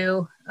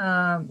do.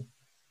 I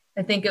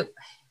think I'm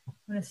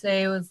going to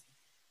say it was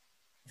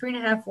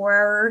 3.5, 4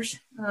 hours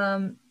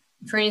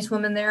training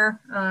swimming there.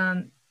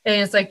 And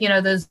it's like, you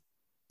know, those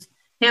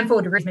handful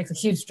of degrees makes a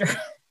huge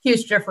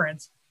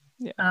difference.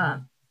 Yeah.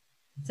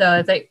 So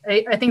it's like,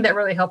 I think that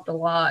really helped a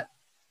lot.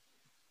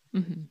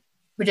 Mm-hmm.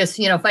 But just,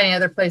 you know, finding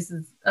other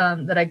places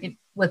that I can,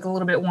 with a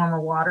little bit warmer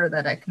water,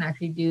 that I can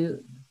actually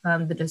do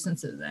the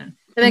distances in.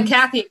 And then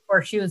Kathy, of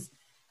course,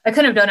 I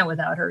couldn't have done it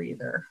without her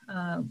either,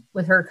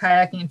 with her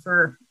kayaking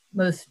for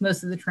most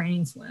of the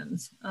training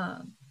swims.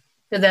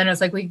 Because then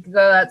it's like we could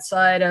go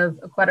outside of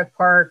Aquatic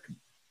Park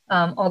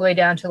all the way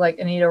down to like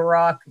Anita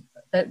Rock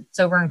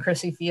that's over in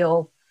Crissy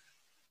Field.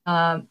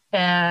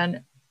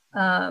 And,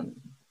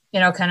 you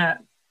know, kind of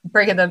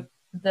breaking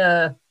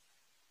the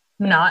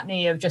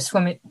monotony of just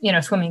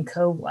swimming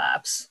cove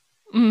laps.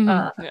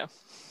 Mm-hmm. Yeah.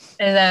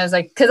 And then I was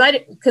like, because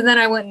then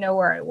I wouldn't know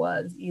where I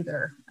was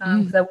either.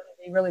 Because I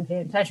wouldn't be really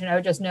paying attention. I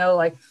would just know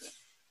like,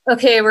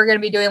 okay, we're going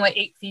to be doing like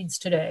 8 feeds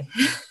today.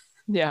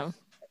 Yeah.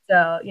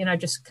 So, you know,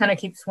 just kind of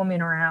keep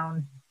swimming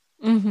around.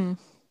 Mm-hmm.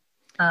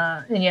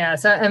 And yeah,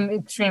 so I'm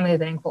extremely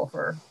thankful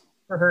for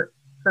her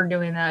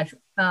doing that.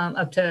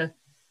 Up to,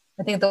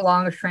 I think the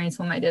longest training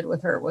swim I did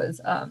with her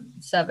was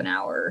 7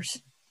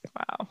 hours.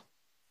 Wow.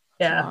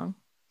 Yeah.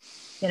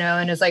 You know,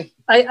 and it's like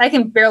I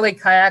can barely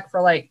kayak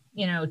for like,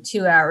 you know,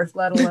 2 hours,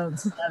 let alone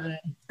 7.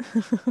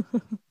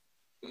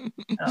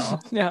 So.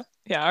 Yeah.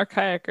 Our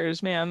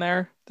kayakers, man,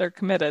 they're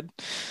committed.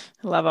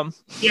 I love them.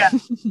 Yeah.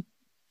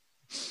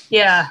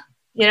 Yeah.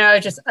 You know, I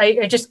just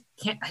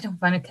can't. I don't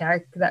find a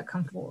kayak that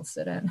comfortable to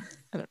sit in.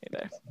 I don't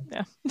either.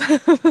 Yeah.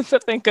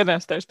 But thank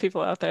goodness there's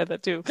people out there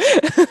that do.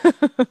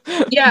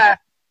 Yeah.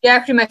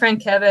 Actually, my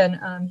friend Kevin,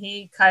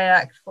 he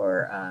kayaked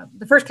for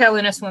the first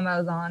Catalina swim I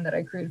was on that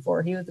I crewed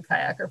for. He was the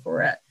kayaker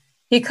for it.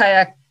 He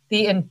kayaked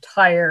the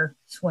entire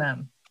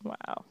swim.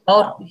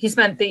 Wow. He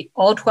spent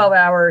all 12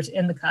 hours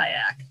in the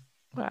kayak.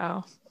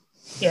 Wow.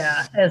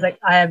 Yeah. I was like,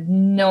 I have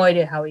no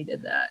idea how he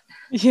did that.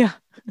 Yeah.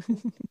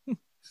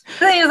 The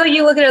thing is, like,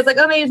 you look at it, it's like,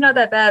 oh, maybe it's not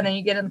that bad. And then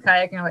you get in the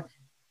kayak and you're like,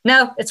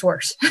 no, it's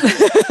worse.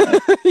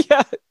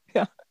 Yeah.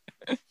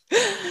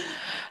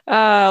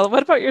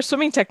 What about your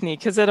swimming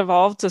technique? Has it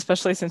evolved,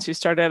 especially since you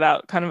started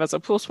out kind of as a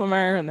pool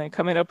swimmer and then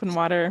coming open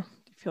water?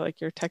 Do you feel like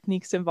your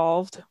technique's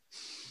evolved?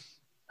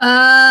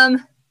 The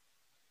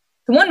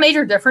one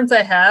major difference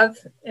I have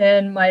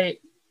in my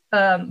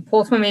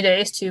pool swimming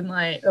days to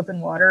my open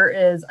water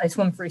is I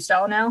swim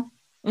freestyle now.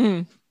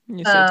 You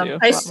still do a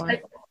lot more.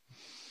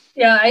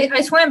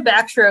 I swam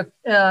backstroke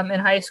in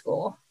high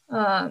school,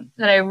 and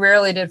I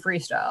rarely did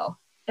freestyle.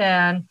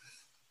 And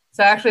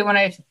so actually, when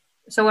I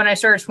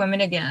started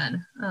swimming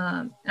again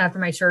after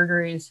my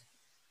surgeries,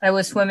 I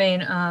was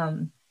swimming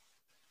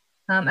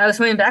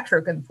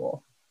backstroke in the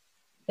pool.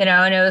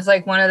 And it was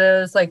like one of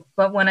those, like,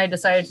 but when I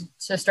decided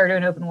to start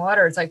doing open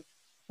water, it's like,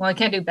 well, I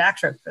can't do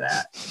backstroke for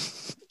that.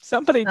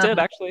 Somebody did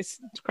actually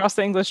cross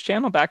the English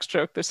Channel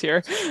backstroke this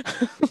year.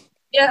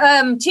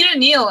 Yeah, Tina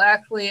Neal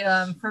actually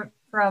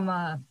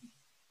from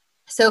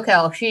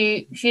SoCal.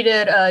 She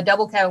did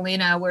double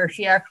Catalina where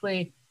she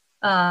actually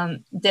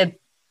did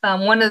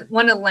one of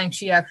the lengths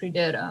she actually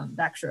did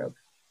backstroke.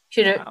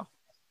 She did. Wow.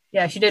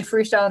 Yeah, she did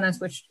freestyle and then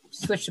switched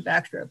to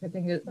backstroke. I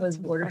think it was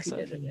the order she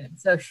did it in.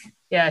 So,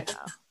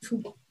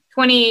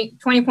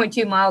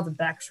 20.2 miles of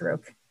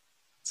backstroke.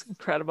 It's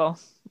incredible.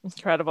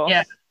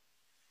 Yeah.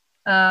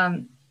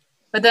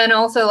 But then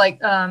also,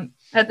 like,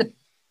 at the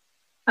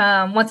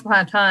once upon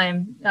a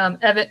time,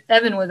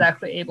 Evan was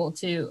actually able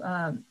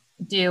to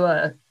do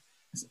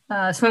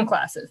swim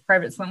classes,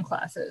 private swim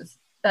classes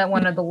at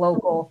one of the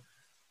local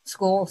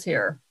schools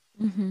here.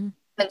 Mm-hmm.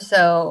 And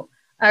so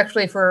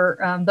actually for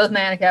both my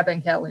Anacapa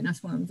and Catalina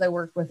swims, I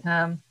worked with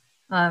him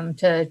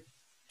to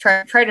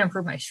try to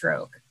improve my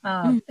stroke.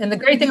 And the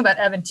great thing about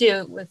Evan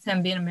too, with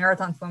him being a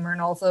marathon swimmer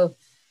and also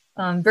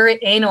very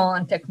anal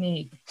on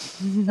technique,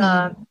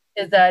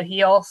 is that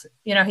he also,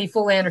 he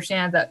fully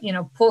understands that,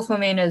 pool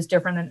swimming is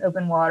different than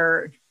open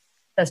water.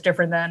 That's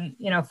different than,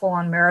 full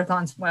on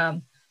marathon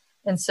swim.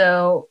 And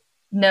so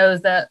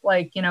knows that,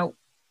 like,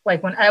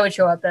 like when I would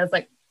show up, that's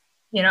like,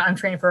 I'm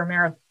training for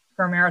a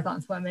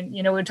marathon swim. And,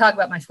 we'd talk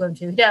about my swim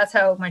too. That's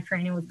how my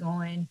training was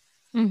going.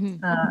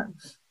 Mm-hmm.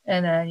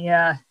 And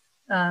then,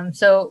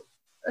 so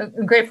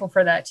I'm grateful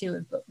for that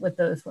too, with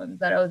those swims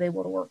that I was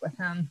able to work with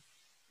him.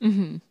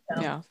 Mm-hmm.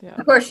 So, yeah.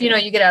 Of course,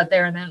 you get out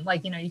there and then,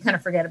 like, you kind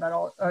of forget about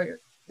all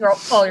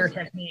your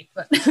technique,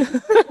 but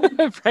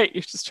right.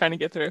 You're just trying to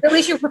get through. At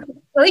least you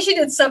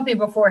did something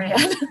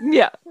beforehand.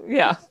 Yeah.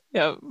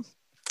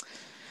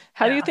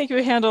 How do you think you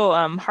would handle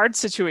hard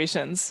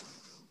situations?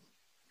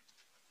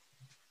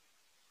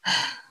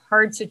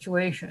 Hard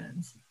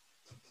situations.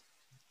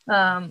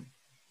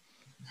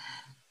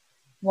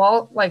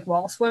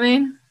 Wall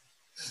swimming.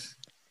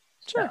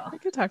 Sure, I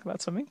could talk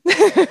about swimming.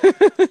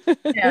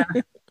 Yeah.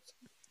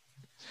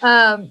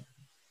 Wall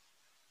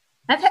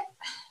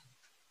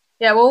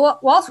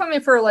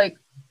swimming for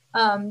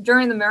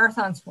during the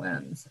marathon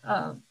swims,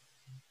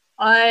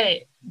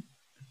 I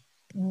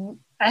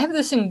have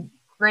this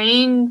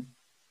ingrained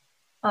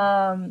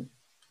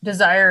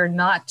desire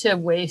not to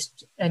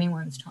waste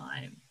anyone's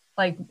time.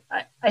 Like,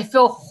 I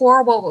feel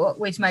horrible about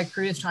wasting my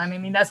crew's time. I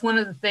mean, that's one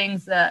of the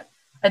things that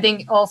I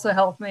think also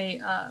helped me,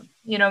 no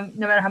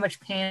matter how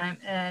much pain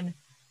I'm in,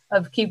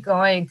 of keep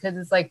going, because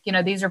it's like,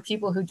 these are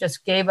people who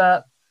just gave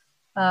up,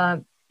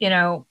 their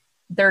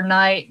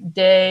night,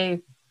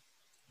 day,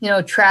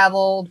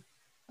 traveled,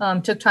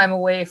 took time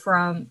away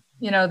from,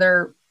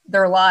 their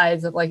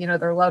lives of, like,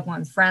 their loved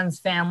ones, friends,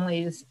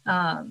 families.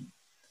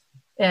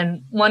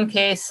 In one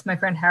case, my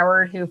friend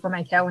Howard, who for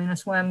my Catalina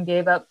swim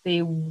gave up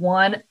the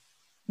one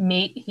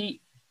meet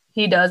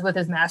he does with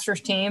his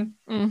master's team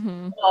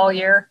all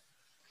year.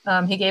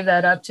 He gave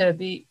that up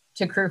to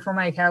crew for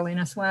my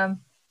Catalina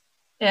swim.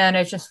 And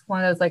it's just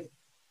one of those, like,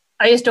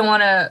 I just don't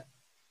want to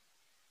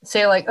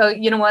say, like, oh,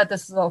 you know what,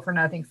 this is all for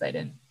nothing because I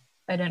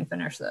didn't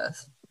finish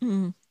this.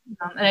 Mm-hmm.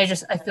 And I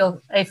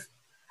feel I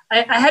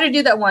had to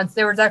do that once.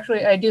 There was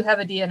actually, I do have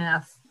a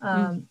DNF.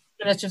 And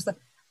it's just, I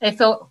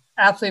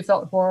absolutely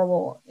felt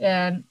horrible.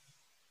 And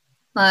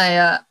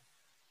my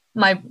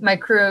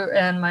crew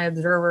and my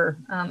observer,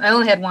 I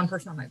only had one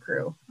person on my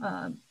crew,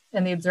 and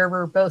the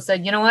observer both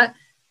said, you know what,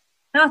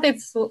 I don't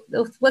think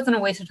this wasn't a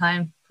waste of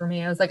time for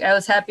me. I was like, I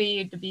was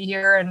happy to be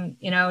here, and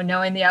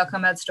knowing the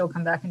outcome, I'd still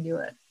come back and do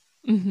it.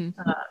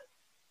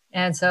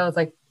 And so it's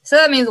like, so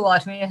that means a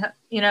lot to me.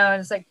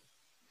 It's like,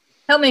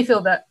 helped me feel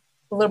that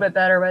a little bit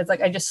better, but it's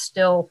like I just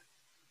still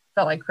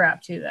felt like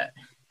crap too that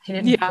I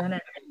didn't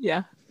finish.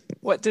 Yeah.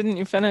 What didn't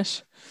you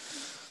finish?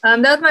 That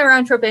was my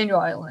round trip Angel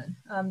Island.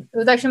 It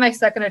was actually my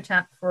second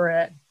attempt for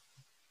it.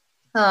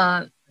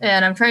 And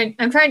I'm trying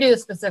to do a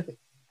specific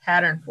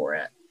pattern for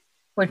it,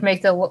 which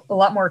makes it a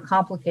lot more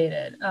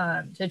complicated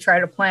to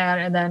try to plan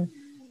and then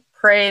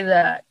pray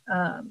that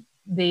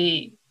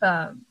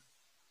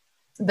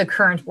the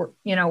currents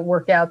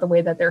work out the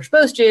way that they're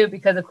supposed to,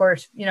 because of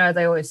course, as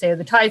I always say,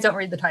 the tides don't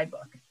read the tide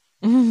book.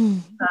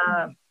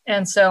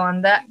 And so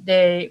on that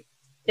day,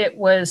 it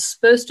was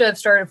supposed to have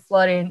started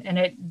flooding, and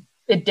it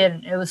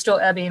didn't. It was still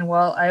ebbing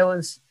while I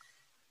was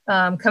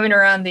coming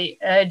around the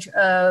edge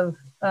of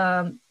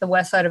the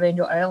west side of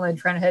Angel Island,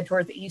 trying to head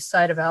towards the east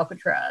side of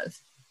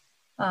Alcatraz.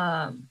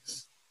 And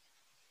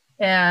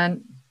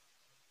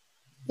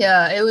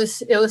yeah, it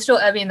was still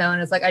ebbing though,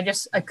 and it's like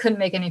I couldn't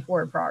make any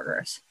forward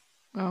progress.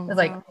 Oh, it's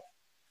like,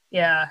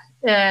 Yeah.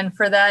 And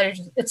for that,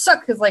 it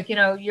sucked because, like,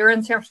 you're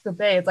in San Francisco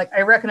Bay. It's like,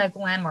 I recognize the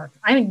landmark.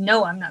 I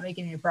know I'm not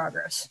making any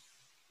progress.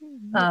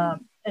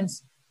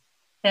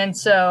 And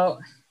so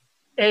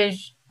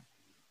is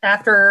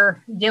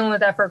after dealing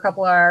with that for a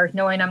couple of hours,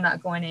 knowing I'm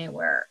not going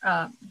anywhere,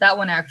 that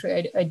one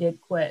actually I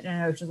did quit.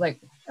 And I was just like,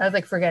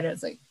 forget it.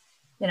 It's like,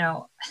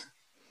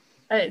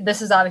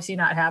 this is obviously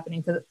not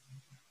happening because,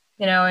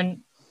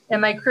 and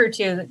my crew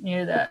too that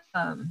knew that,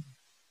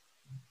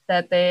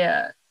 that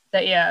it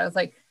was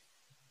like,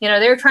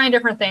 they were trying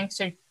different things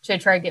to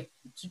try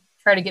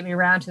to get me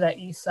around to that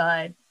east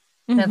side.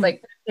 And it's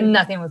like,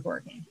 nothing was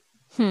working.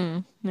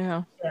 Yeah.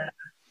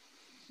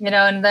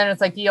 And then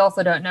it's like, you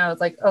also don't know.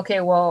 It's like,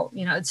 okay, well,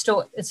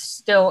 it's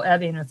still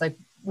ebbing. It's like,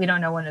 we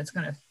don't know when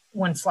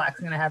slack's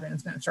going to happen.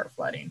 It's going to start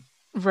flooding.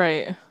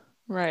 Right.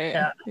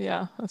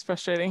 Yeah. That's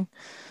frustrating.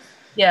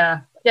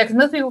 Yeah. Because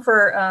most people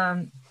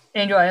for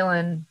Angel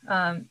Island,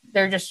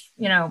 they're just,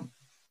 nowhere,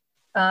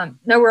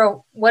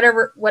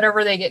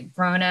 whatever they get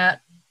thrown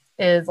at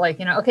is like,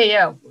 okay,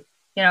 yeah,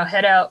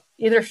 head out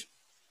either,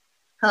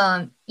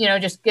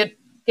 just get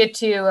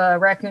to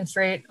Raccoon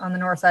Strait on the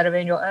north side of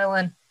Angel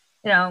Island,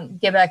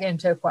 get back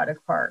into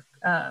Aquatic Park.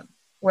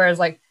 Whereas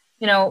like,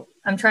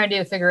 I'm trying to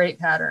do a figure 8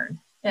 pattern,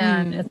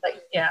 and it's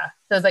like, yeah.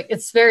 So it's like,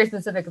 it's very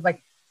specific. It's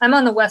like, I'm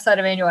on the west side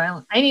of Angel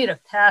Island. I need to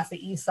pass the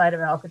east side of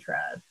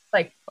Alcatraz.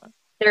 Like,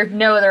 there's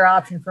no other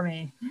option for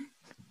me,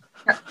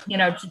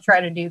 to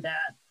try to do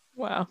that.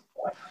 Wow.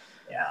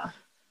 Yeah.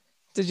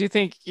 Did you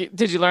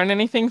learn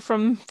anything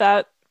from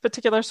that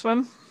particular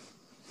swim?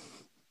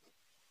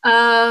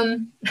 That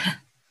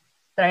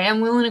I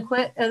am willing to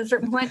quit at a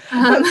certain point.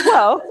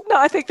 Well, no,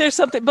 I think there's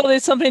something, but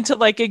it's something to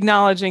like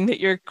acknowledging that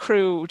your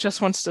crew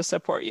just wants to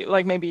support you.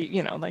 Like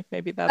maybe, like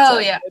maybe that's,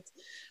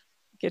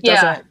 it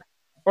doesn't,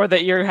 or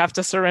that you have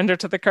to surrender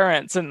to the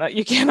currents and that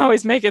you can't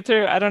always make it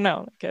through. I don't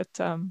know. I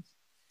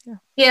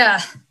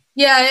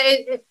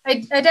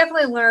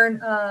definitely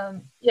learned,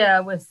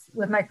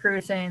 with my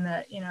crew saying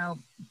that,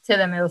 to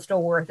them, it was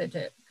still worth it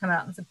to come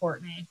out and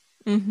support me.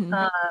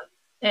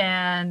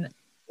 And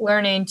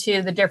learning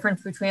to the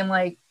difference between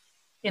like,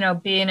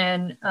 being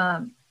in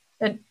a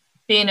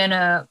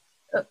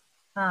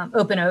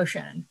open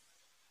ocean,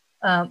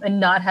 and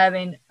not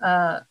having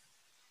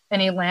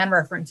any land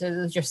references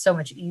is just so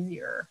much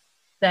easier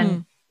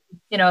than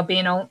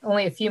being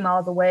only a few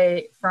miles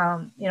away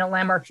from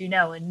landmarks,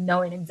 and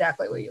knowing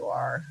exactly where you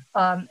are.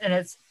 And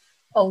it's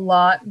a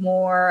lot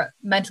more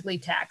mentally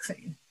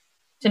taxing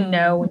to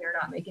know when you're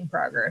not making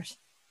progress.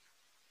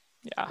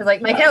 Yeah. Because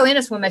like my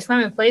Catalina swim, I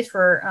swam in place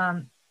for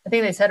I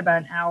think they said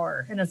about an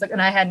hour, and it's like,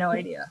 and I had no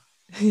idea.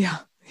 Yeah.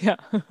 Yeah.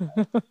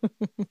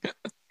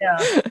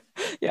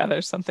 Yeah.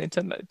 There's something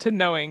to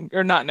knowing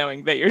or not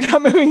knowing that you're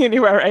not moving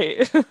anywhere,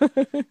 right?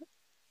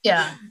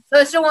 Yeah. So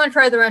I still want to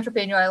try the Rancho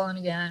Peña Island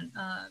again.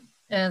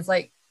 And it's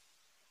like,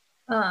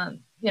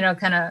 kind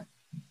of,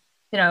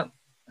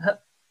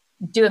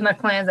 do as much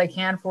plan as I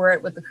can for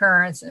it with the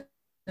currents,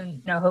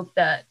 and hope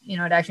that,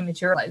 it actually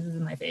materializes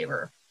in my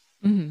favor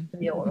to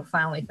be able to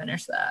finally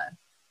finish that.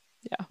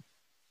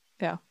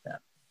 Yeah.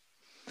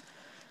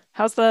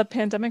 How's the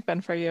pandemic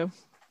been for you?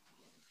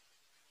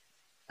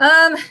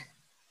 Been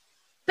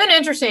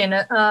interesting.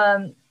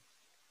 I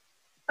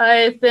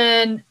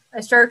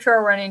started trail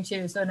running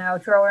too. So now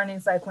trail running,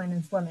 cycling,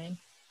 and swimming.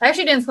 I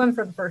actually didn't swim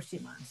for the first 2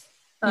 months.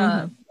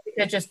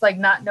 It's just like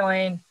not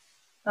knowing,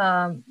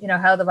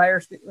 how the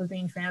virus was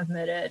being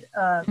transmitted,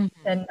 and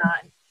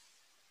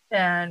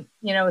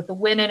with the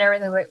wind and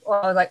everything,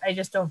 I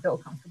just don't feel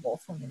comfortable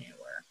swimming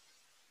anywhere.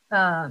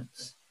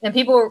 And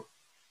people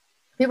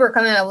were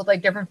coming up with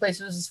like different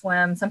places to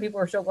swim. Some people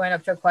were still going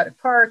up to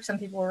Aquatic Park. Some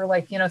people were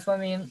like,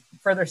 swimming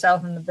further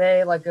south in the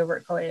bay, like over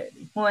at Coyote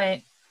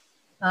Point.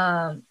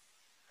 And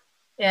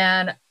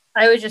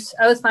I was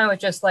fine with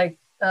just like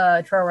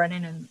trail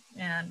running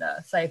and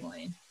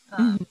cycling.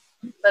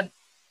 But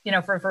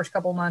for the first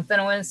couple of months,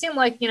 then when it seemed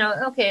like,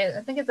 okay,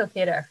 I think it's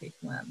okay to actually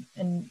swim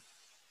and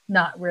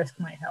not risk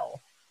my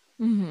health.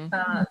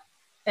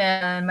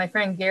 And my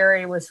friend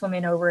Gary was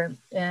swimming over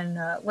in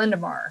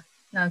Lindemar,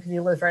 because he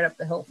lives right up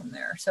the hill from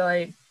there. So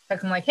I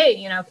texted him like,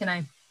 hey,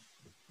 can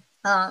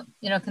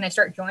I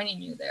start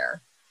joining you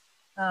there?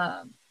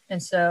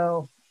 And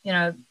so,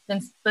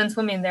 been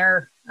swimming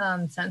there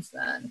since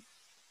then.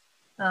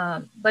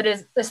 But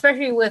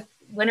especially with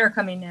winter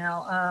coming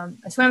now,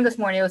 I swam this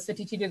morning. It was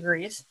 52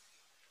 degrees.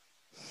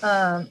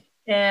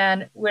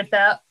 And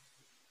without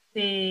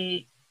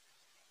the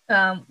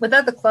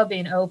club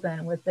being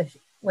open, with the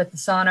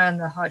sauna and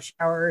the hot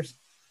showers,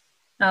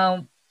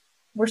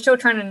 we're still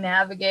trying to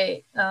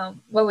navigate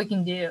what we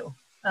can do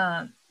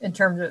in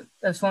terms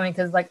of swimming,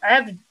 because like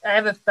I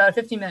have about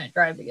a 15-minute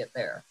drive to get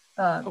there.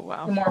 Oh,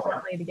 wow. And more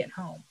importantly, to get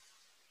home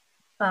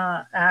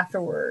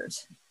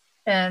afterwards.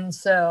 And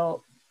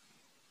so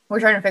we're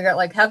trying to figure out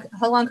like how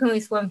long can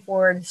we swim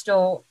for to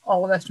still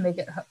all of us to make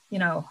it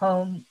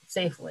home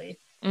safely.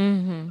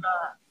 And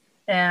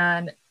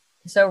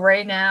so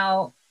right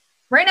now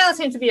it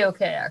seems to be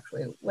okay,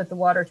 actually, with the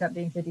water temp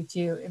being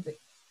 52.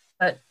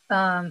 But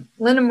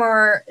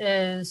Lindemar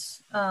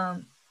is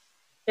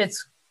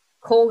it's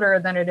colder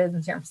than it is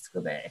in San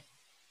Francisco Bay.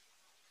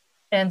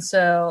 And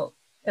so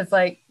it's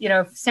like, you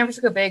know, if San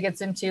Francisco Bay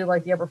gets into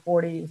like the upper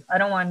 40s, I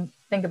don't want to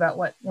think about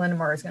what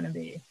Lindenmar is going to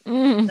be.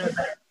 So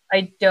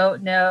I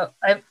don't know.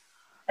 I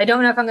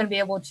don't know if I'm going to be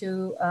able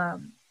to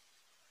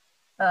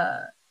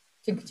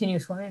continue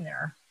swimming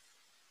there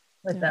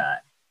with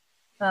that.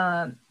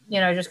 You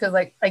know, just because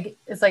like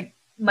it's like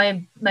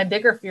my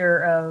bigger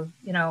fear of,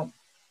 you know,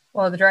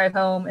 well, the drive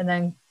home and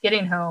then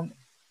getting home,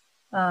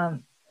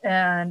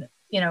 and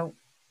you know,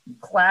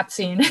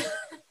 collapsing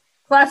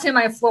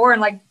my floor,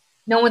 and like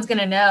no one's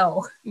gonna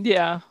know.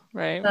 Yeah,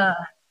 right.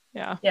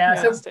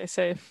 Yeah. So stay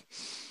safe.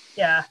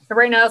 Yeah. So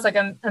right now it's like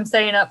I'm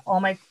setting up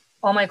all my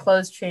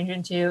clothes to change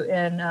into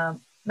in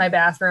my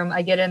bathroom.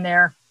 I get in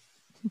there,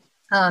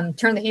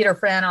 turn the heater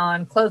fan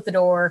on, close the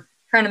door,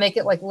 trying to make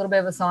it like a little bit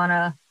of a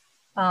sauna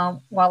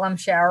while I'm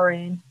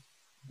showering.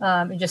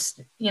 And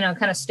just, you know,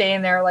 kind of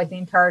staying there like the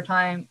entire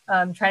time,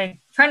 trying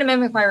to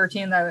mimic my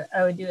routine that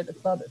I would do at the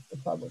club if the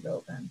club was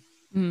open.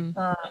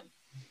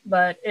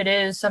 But it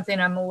is something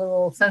I'm a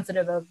little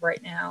sensitive of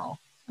right now,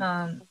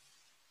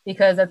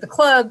 because at the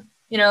club,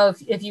 you know,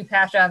 if you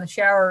passed out in the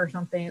shower or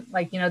something,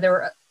 like, you know, there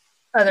were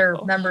other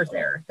members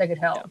there that could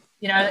help,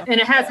 you know, and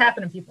it has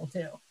happened to people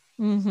too.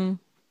 You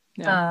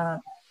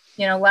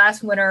know,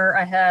 last winter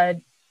I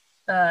had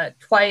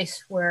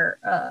twice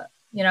where,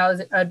 you know,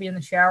 I'd be in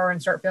the shower and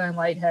start feeling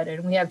lightheaded,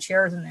 and we have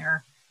chairs in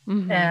there,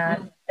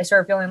 and I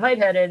started feeling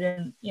lightheaded,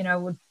 and, you know,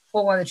 would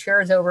pull one of the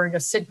chairs over and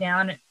just sit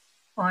down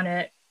on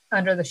it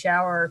under the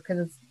shower,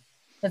 because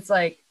it's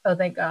like, oh,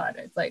 thank God.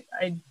 It's like,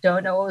 I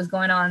don't know what was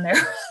going on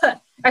there.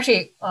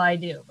 Actually, well, I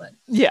do, but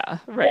yeah,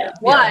 right.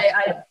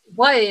 Yeah.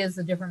 Why is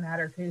a different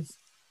matter, because,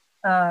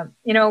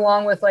 you know,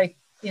 along with like,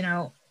 you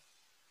know,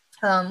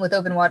 with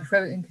open water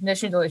and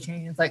conditions always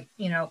changing. It's like,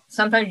 you know,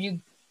 sometimes you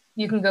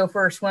can go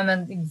for a swim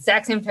in the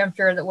exact same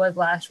temperature that was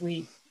last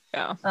week.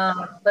 Yeah.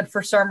 But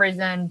for some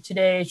reason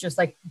today is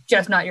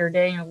just not your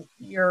day.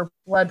 Your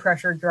blood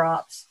pressure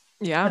drops.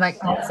 Yeah. And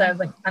like all of a sudden,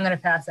 like, I'm going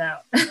to pass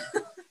out.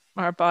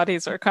 Our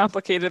bodies are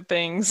complicated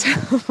things.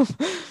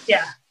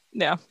 Yeah.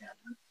 Yeah.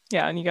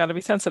 And you got to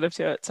be sensitive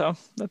to it. So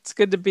that's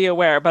good to be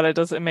aware, but it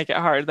doesn't make it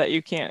hard that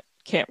you can't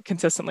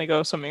consistently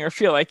go swimming or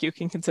feel like you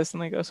can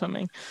consistently go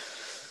swimming.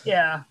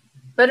 Yeah.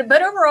 But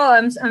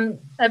overall,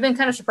 I've been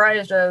kind of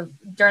surprised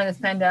during this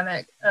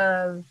pandemic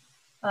of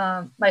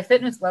my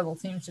fitness level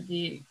seems to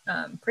be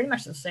pretty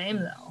much the same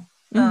though.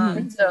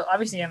 So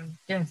obviously I'm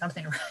doing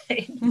something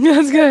right.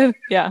 That's good.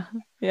 Yeah.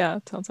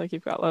 It sounds like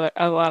you've got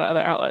a lot of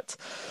other outlets.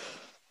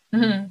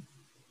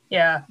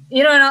 Yeah.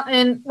 You know,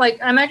 and like,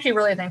 I'm actually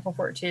really thankful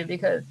for it too,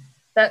 because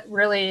that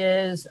really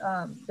is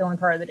the only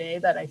part of the day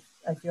that I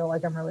feel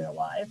like I'm really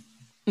alive.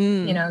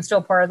 You know,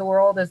 still part of the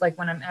world is like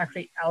when I'm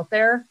actually out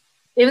there,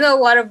 even though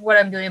a lot of what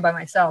I'm doing by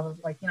myself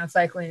is like, you know,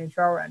 cycling and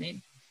trail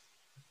running.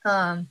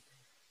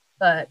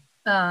 But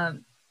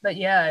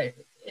yeah,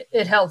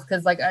 it helps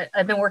because like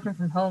I've been working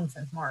from home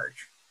since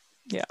March.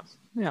 Yeah,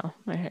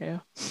 I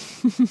hear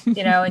you.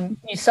 You know, and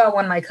you saw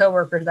one of my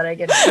coworkers that I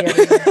get to see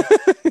every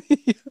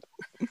day.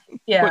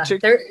 Yeah.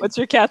 What's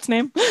your cat's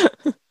name?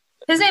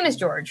 His name is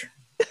George.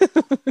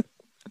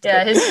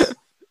 Yeah,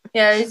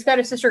 he's got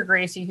a sister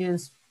Gracie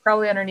who's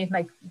probably underneath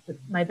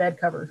my bed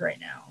covers right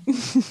now.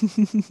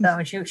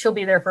 So she'll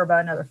be there for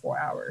about another 4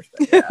 hours.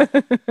 But yeah.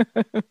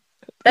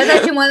 That's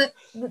actually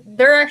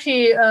they're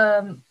actually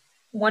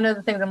one of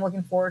the things I'm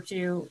looking forward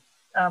to,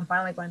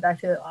 finally going back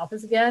to the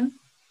office again.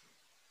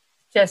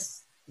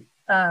 Just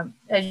as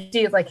you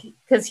see, like,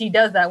 because he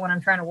does that when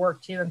I'm trying to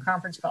work too in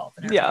conference calls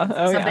and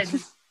everything.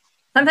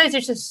 Sometimes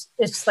it's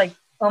just like,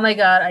 oh my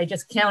God, I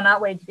just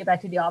cannot wait to get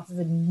back to the office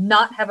and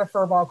not have a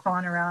fur ball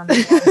crawling around while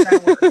I'm trying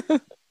to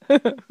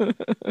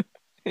work.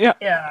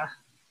 Yeah.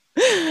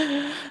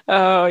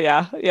 Oh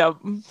yeah,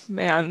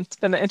 man, it's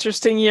been an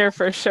interesting year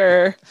for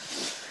sure.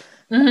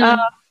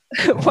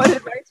 What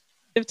advice would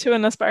you give to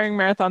an aspiring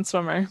marathon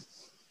swimmer?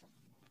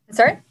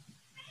 Sorry?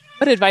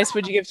 What advice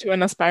would you give to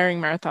an aspiring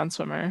marathon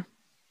swimmer?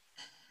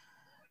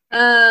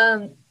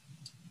 My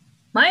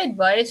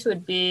advice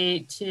would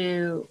be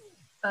to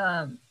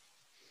kind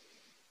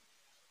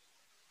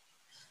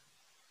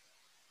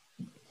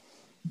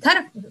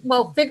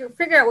of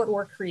figure out what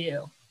worked for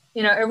you.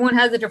 You know, everyone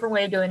has a different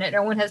way of doing it.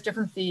 Everyone has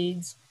different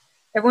feeds.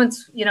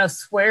 Everyone's, you know,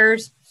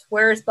 swears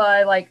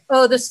by like,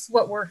 oh, this is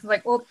what works.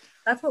 Like, well,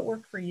 that's what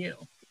worked for you.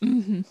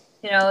 You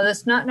know,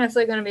 that's not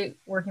necessarily going to be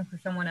working for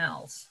someone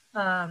else.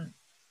 So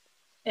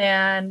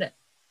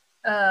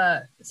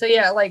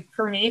yeah, like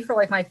for me, for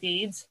like my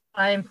feeds,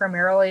 I'm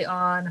primarily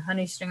on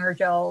honey stinger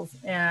gels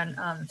and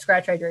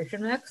scratch hydration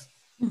mix,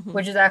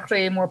 which is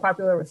actually more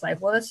popular with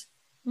cyclists.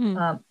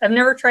 I've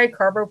never tried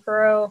Carbo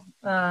Pro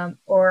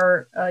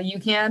or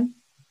UCAN.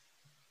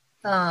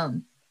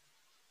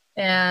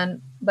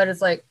 But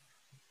it's like,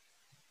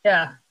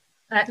 yeah,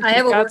 I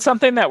have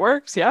something that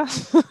works. Yeah.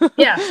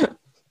 Yeah.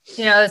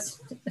 You know,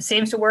 it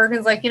seems to work.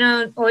 It's like, you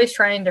know, always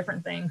trying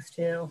different things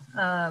too.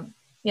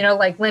 You know,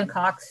 like Lynn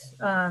Cox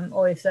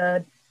always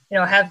said, you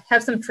know, have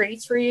some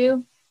treats for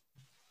you,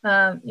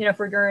 you know,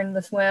 for during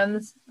the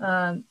swims,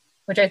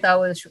 which which I thought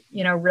was,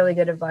 really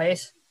good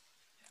advice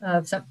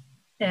of some,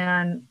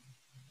 and,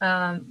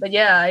 but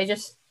yeah, I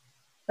just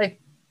like,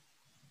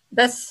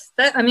 I guess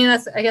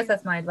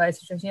that's my advice.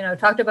 It's just,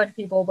 talk to a bunch of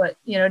people, but,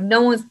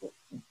 no one's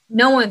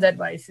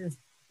advice is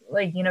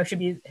like, should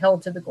be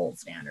held to the gold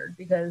standard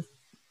because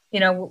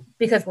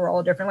we're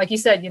all different. Like you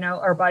said,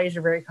 our bodies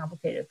are very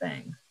complicated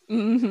things.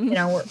 Mm-hmm.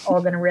 We're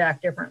all going to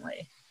react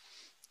differently.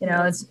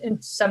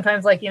 It's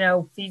sometimes like,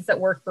 feeds that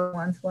work for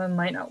one swim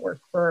might not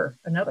work for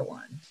another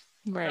one.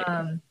 Right.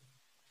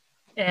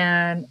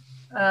 That's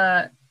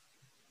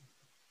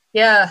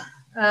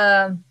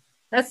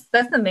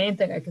the main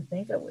thing I could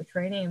think of with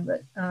training.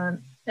 But,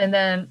 and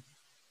then,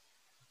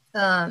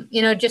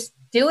 just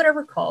do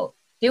whatever calls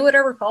you,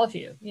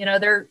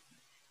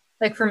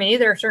 like for me,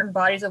 there are certain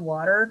bodies of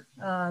water,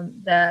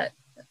 that,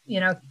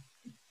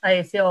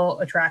 I feel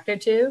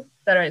attracted to,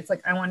 that it's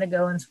like, I want to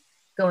go and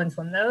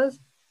swim those.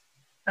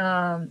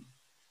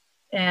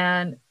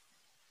 And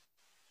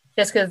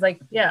just cause like,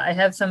 yeah, I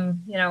have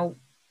some,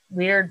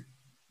 weird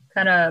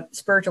kind of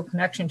spiritual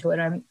connection to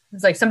it.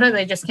 It's like, sometimes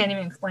I just can't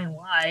even explain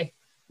why.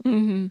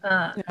 Mm-hmm.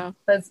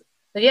 But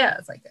yeah,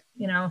 it's like,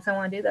 if I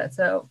want to do that.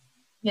 So,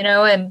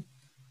 and,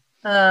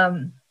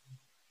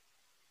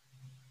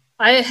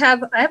 I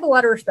have a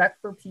lot of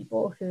respect for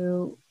people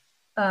who,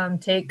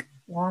 take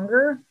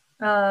longer,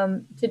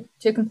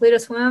 to complete a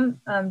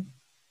swim,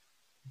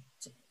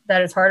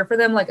 that it's harder for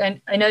them. Like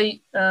I know,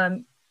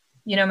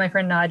 my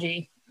friend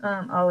Naji,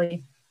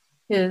 Ali,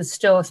 who's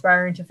still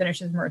aspiring to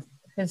finish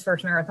his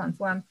first marathon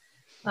swim.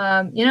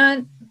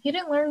 And he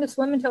didn't learn to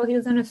swim until he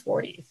was in his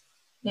 40s,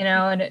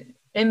 and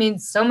it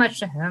means so much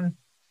to him,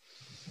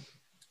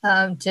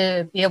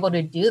 to be able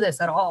to do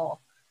this at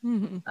all.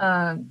 Mm-hmm.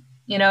 And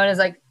it's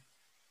like,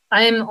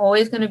 I'm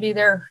always going to be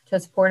there to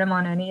support him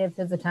on any of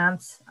his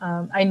attempts.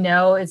 I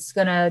know it's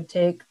going to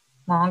take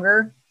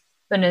longer,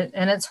 and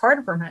it's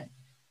harder for him.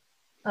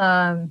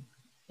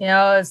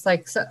 It's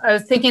like, so I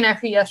was thinking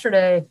actually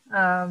yesterday,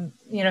 some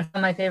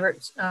of my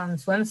favorite,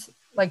 swims,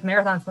 like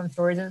marathon swim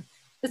stories,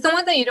 it's the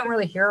one that you don't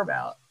really hear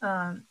about,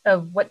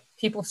 of what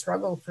people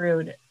struggle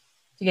through to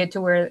get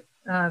to where,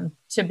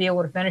 to be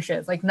able to finish it.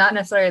 It's like not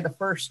necessarily the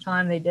first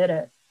time they did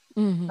it.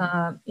 Mm-hmm.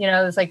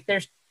 It's like,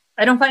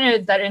 I don't find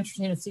it that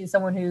interesting to see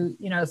someone who,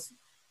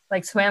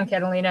 like swam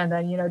Catalina and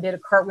then, did a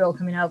cartwheel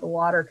coming out of the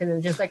water. Cause it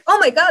was just like, oh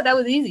my God, that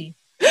was easy.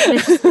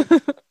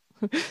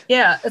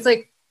 Yeah. It's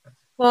like,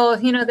 well,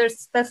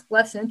 that's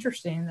less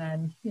interesting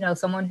than,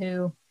 someone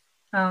who,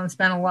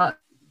 spent a lot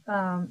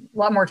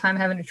more time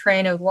having to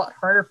train. It was a lot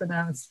harder for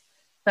them.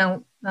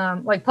 Spent,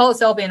 like Paula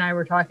Selby and I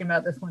were talking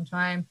about this one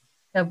time,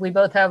 that we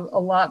both have a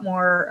lot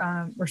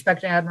more,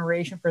 respect and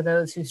admiration for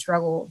those who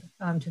struggled,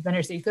 to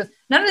finish these, because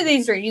none of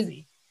these are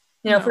easy.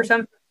 No. For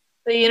some,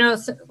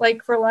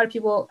 like for a lot of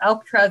people,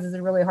 Alcatraz is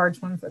a really hard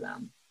swim for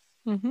them.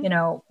 Mm-hmm.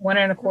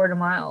 1.25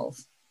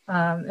 miles.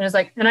 And it's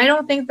like, and I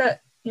don't think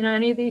that,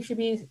 any of these should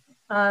be,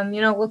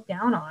 looked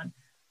down on,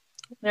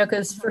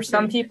 because for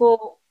some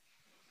people,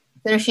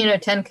 finishing a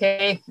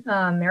 10K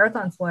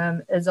marathon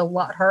swim is a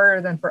lot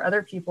harder than for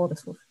other people to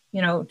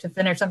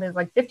finish something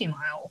like 50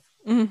 miles,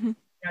 mm-hmm.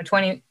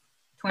 20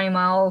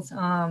 miles.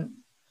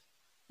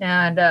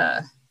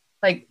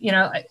 Like,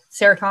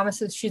 Sarah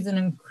Thomas she's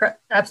an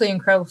absolutely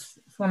incredible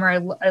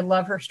swimmer. I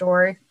love her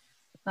story.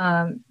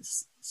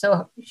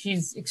 So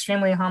she's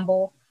extremely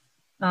humble.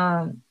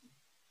 And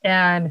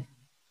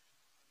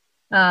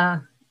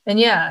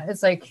yeah,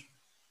 it's like,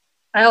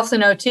 I also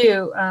know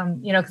too,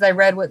 cause I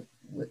read what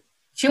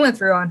she went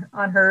through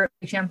on her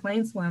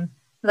Champlain swim.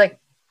 Like,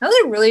 that was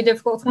a really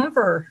difficult swim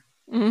for her.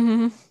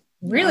 Mm-hmm.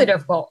 Really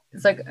difficult.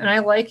 It's like, and I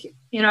like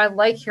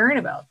hearing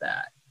about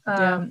that.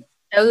 I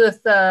was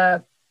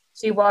with,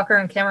 Steve Walker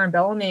and Cameron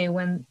Bellamy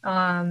when,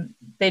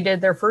 they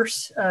did their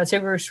first,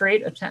 Subaru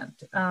Straight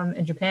attempt,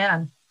 in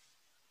Japan.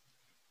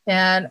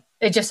 And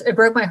it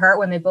broke my heart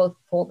when they both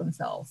pulled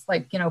themselves,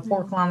 like,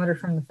 4 kilometers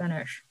from the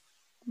finish.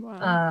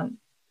 Wow.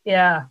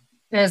 Yeah.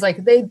 And it's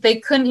like, they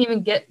couldn't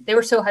even they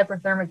were so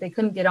hypothermic, they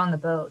couldn't get on the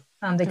boat.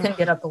 They couldn't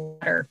get up the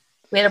ladder.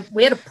 We had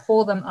to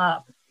pull them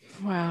up.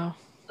 Wow.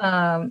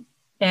 And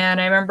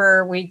I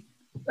remember we,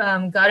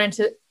 got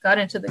into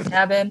the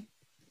cabin,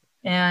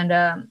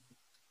 and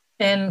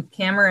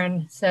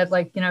Cameron said,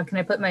 like, can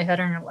I put my head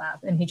on your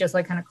lap? And he just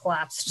like kind of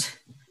collapsed.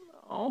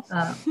 Oh.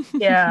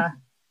 Yeah.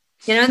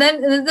 And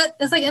then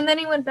it's like, and then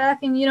he went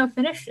back and,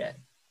 finished it.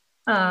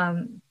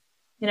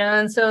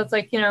 And so it's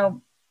like,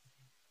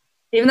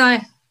 even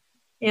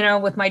though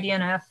with my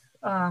DNF,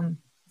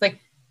 it's like,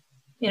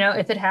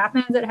 if it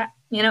happens, it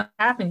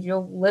happens.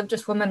 You'll live to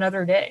swim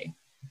another day.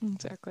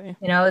 Exactly.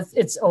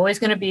 It's always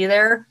going to be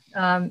there.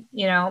 It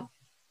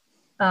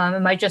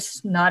might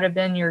just not have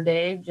been your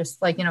day, just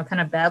like,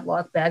 kind of bad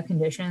luck, bad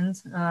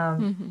conditions.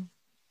 Mm-hmm.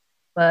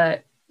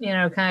 But,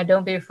 kind of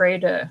don't be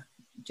afraid to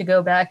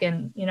go back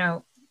and,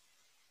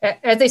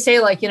 as they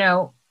say, like,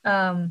 it'll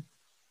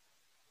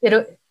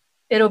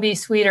be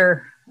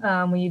sweeter,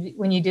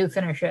 when you do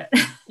finish it.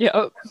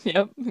 Yep,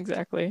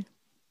 exactly.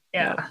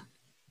 Yeah. Yep.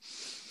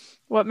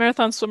 What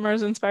marathon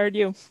swimmers inspired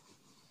you?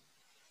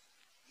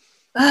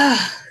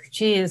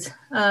 Geez.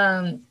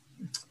 I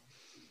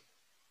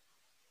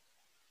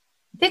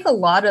think a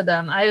lot of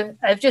them.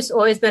 I've just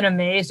always been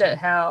amazed at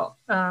how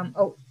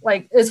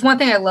like it's one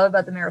thing I love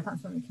about the marathon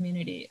swimming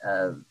community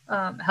of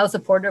how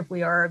supportive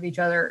we are of each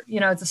other. You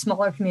know, it's a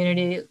smaller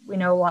community. We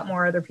know a lot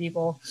more other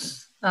people,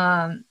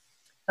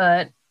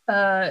 but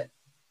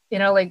you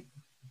know, like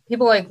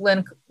people like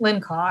Lynn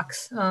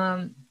Cox,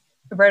 the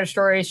Brighter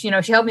Stories. You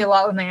know, she helped me a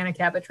lot with my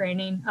Anacapa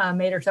training.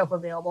 Made herself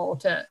available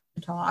to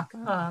talk,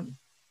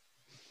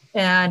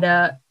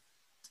 and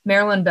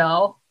Marilyn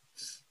Bell.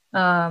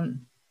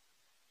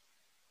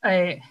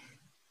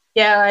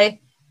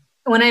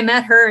 When I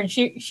met her and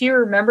she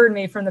remembered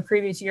me from the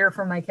previous year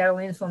from my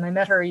Catalina swim. I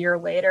met her a year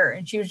later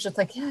and she was just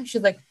like, yeah,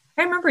 she's like,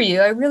 I remember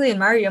you. I really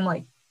admire you. I'm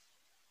like,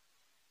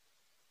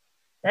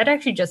 that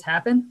actually just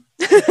happened.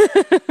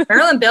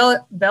 Marilyn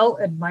Bell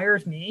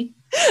admires me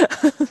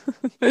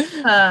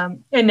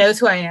and knows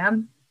who I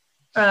am.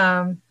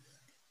 And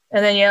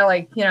then, yeah,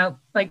 like, you know,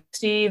 like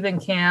Steve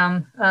and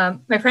Cam,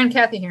 my friend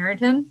Kathy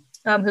Harrington,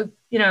 who,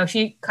 you know,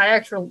 she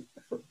kayaks for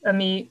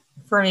me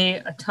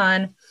a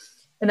ton.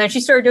 And then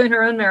she started doing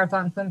her own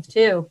marathon swims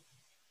too.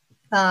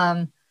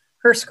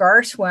 Her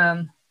SCAR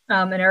swim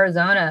in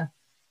Arizona,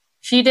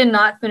 she did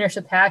not finish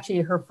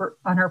Apache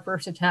on her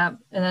first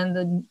attempt. And then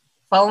the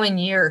following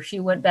year, she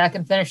went back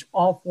and finished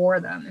all 4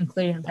 of them,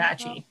 including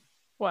Apache.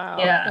 Wow.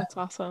 Yeah. That's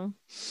awesome.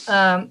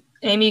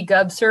 Amy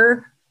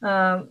Gubser,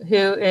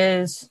 who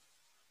is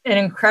an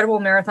incredible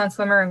marathon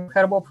swimmer,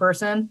 incredible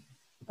person.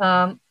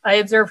 I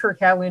observed her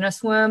Catalina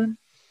swim.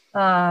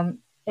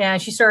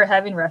 And she started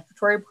having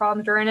respiratory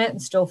problems during it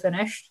and still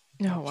finished.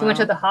 Oh, wow. She went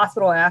to the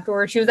hospital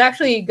afterwards. She was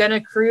actually going to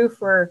crew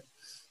for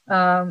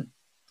the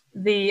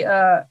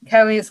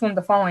Catalina swim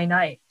the following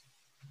night.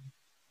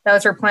 That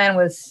was her plan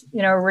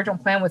original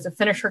plan was to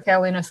finish her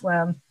Catalina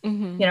swim,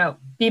 you know,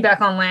 be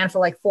back on land for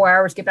like 4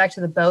 hours, get back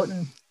to the boat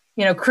and,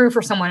 you know, crew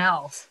for someone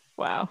else.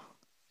 Wow.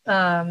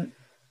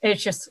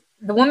 It's just,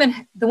 the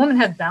woman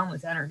has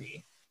boundless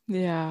energy.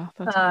 Yeah.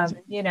 That's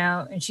you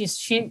know, and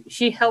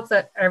she helps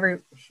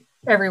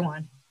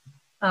everyone.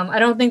 I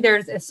don't think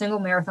there's a single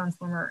marathon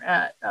swimmer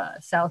at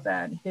South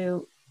Bend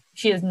who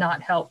she has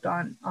not helped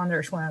on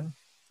their swim.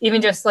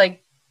 Even just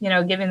like, you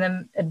know, giving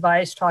them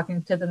advice,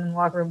 talking to them in the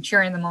locker room,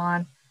 cheering them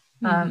on,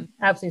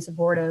 absolutely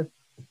supportive.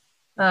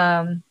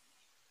 And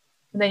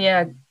then,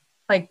 yeah,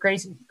 like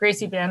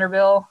Gracie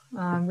Vanderbilt,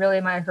 really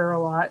admire her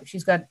a lot.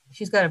 She's got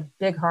a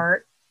big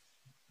heart.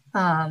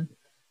 And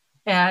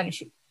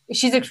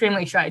she's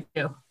extremely shy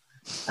too.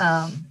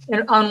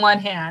 And on one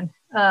hand,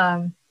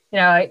 you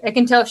know, I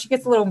can tell she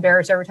gets a little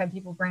embarrassed every time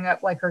people bring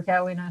up like her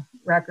Catalina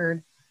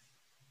record.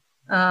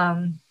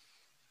 And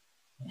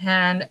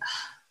let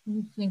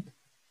me think.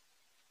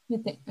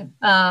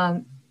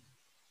 A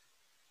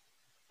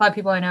lot of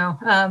people I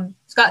know.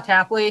 Scott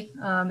Tapley.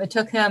 It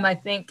took him, I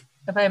think,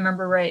 if I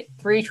remember right,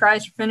 3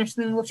 tries to finish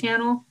the Single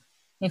Channel.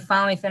 He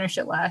finally finished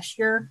it last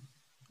year.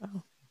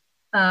 Oh.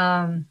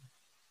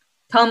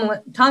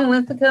 Tom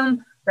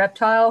Linthicum,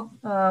 Reptile,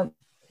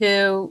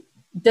 who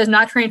does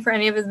not train for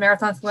any of his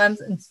marathon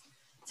swims and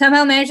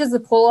somehow manages to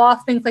pull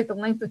off things like the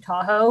length of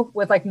Tahoe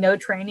with like no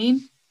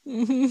training,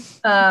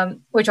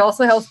 which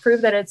also helps prove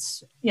that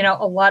it's, you know,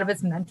 a lot of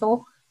it's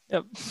mental.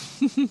 Yep.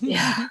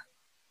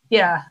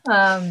 Yeah.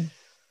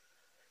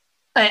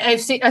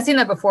 I've seen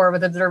that before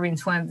with observing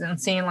swims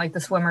and seeing like the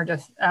swimmer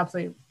just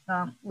absolutely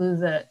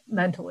lose it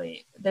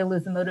mentally. They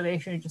lose the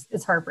motivation.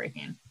 It's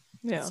heartbreaking.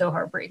 Yeah. It's so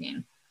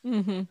heartbreaking.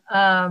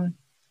 Mm-hmm.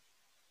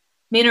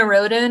 Mina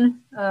Roden,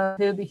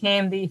 who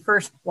became the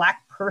first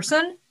Black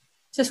person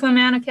to swim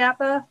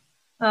Anacapa.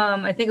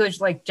 I think it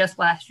was like just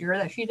last year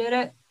that she did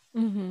it,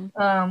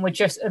 which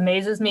just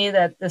amazes me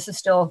that this is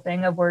still a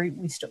thing of where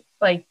we still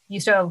like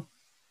used to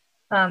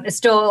have, it's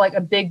still like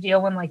a big deal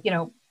when like, you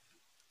know,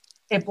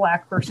 a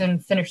Black person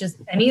finishes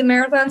any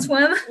marathon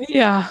swim.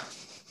 Yeah.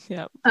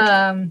 Yeah.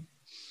 Yeah,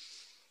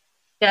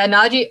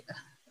 Najee,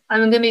 I'm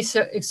going to be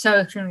so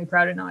extremely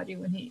proud of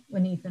Najee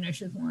when he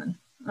finishes one.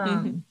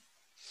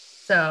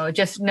 So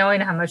just knowing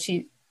how much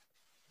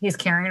he's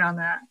carrying on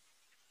that.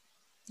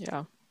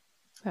 Yeah.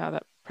 Yeah,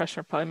 that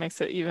pressure probably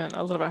makes it even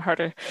a little bit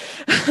harder.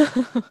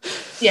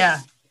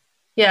 Yeah.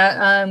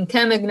 Ken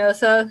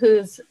Ignosa,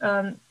 who's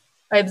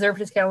I observed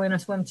his Catalina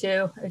swim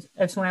too.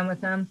 I've swam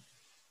with him.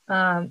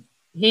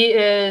 He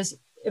is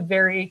a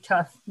very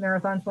tough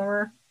marathon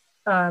swimmer.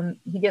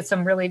 He's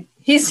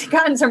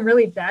gotten some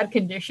really bad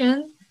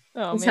conditions.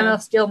 And somehow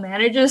still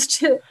manages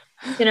to,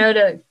 you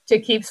know, to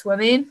keep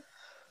swimming.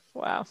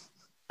 Wow.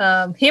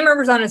 He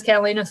remembers on his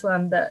Catalina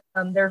swim that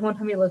there was one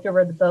time he looked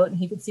over at the boat and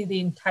he could see the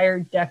entire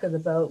deck of the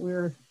boat. We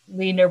were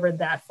leaned over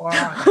that far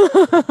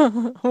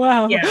on.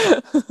 Wow.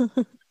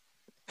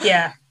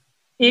 Yeah.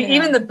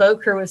 Even the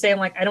boat crew was saying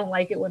like, I don't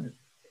like it when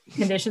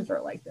conditions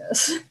are like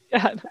this.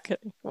 Yeah, no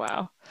kidding.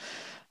 Wow.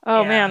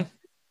 Oh man.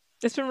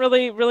 It's been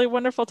really, really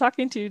wonderful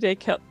talking to you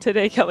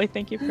today, Kelly.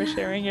 Thank you for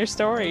sharing your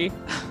story.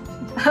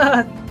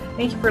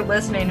 Thank you for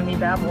listening to me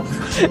babble.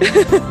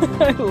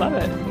 I love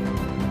it.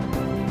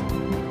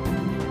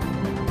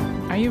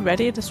 Are you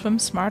ready to swim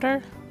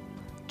smarter?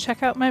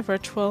 check out my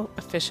virtual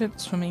Efficient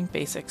Swimming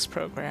Basics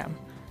program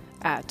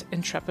at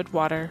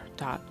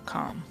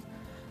intrepidwater.com.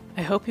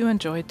 I hope you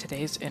enjoyed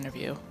today's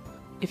interview.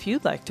 If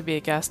you'd like to be a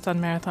guest on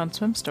Marathon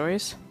Swim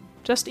Stories,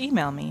 just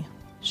email me,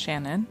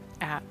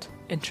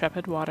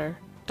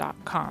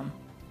 shannon@intrepidwater.com.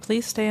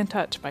 Please stay in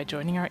touch by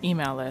joining our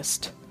email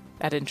list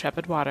at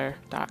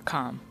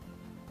intrepidwater.com.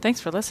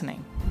 Thanks for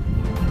listening.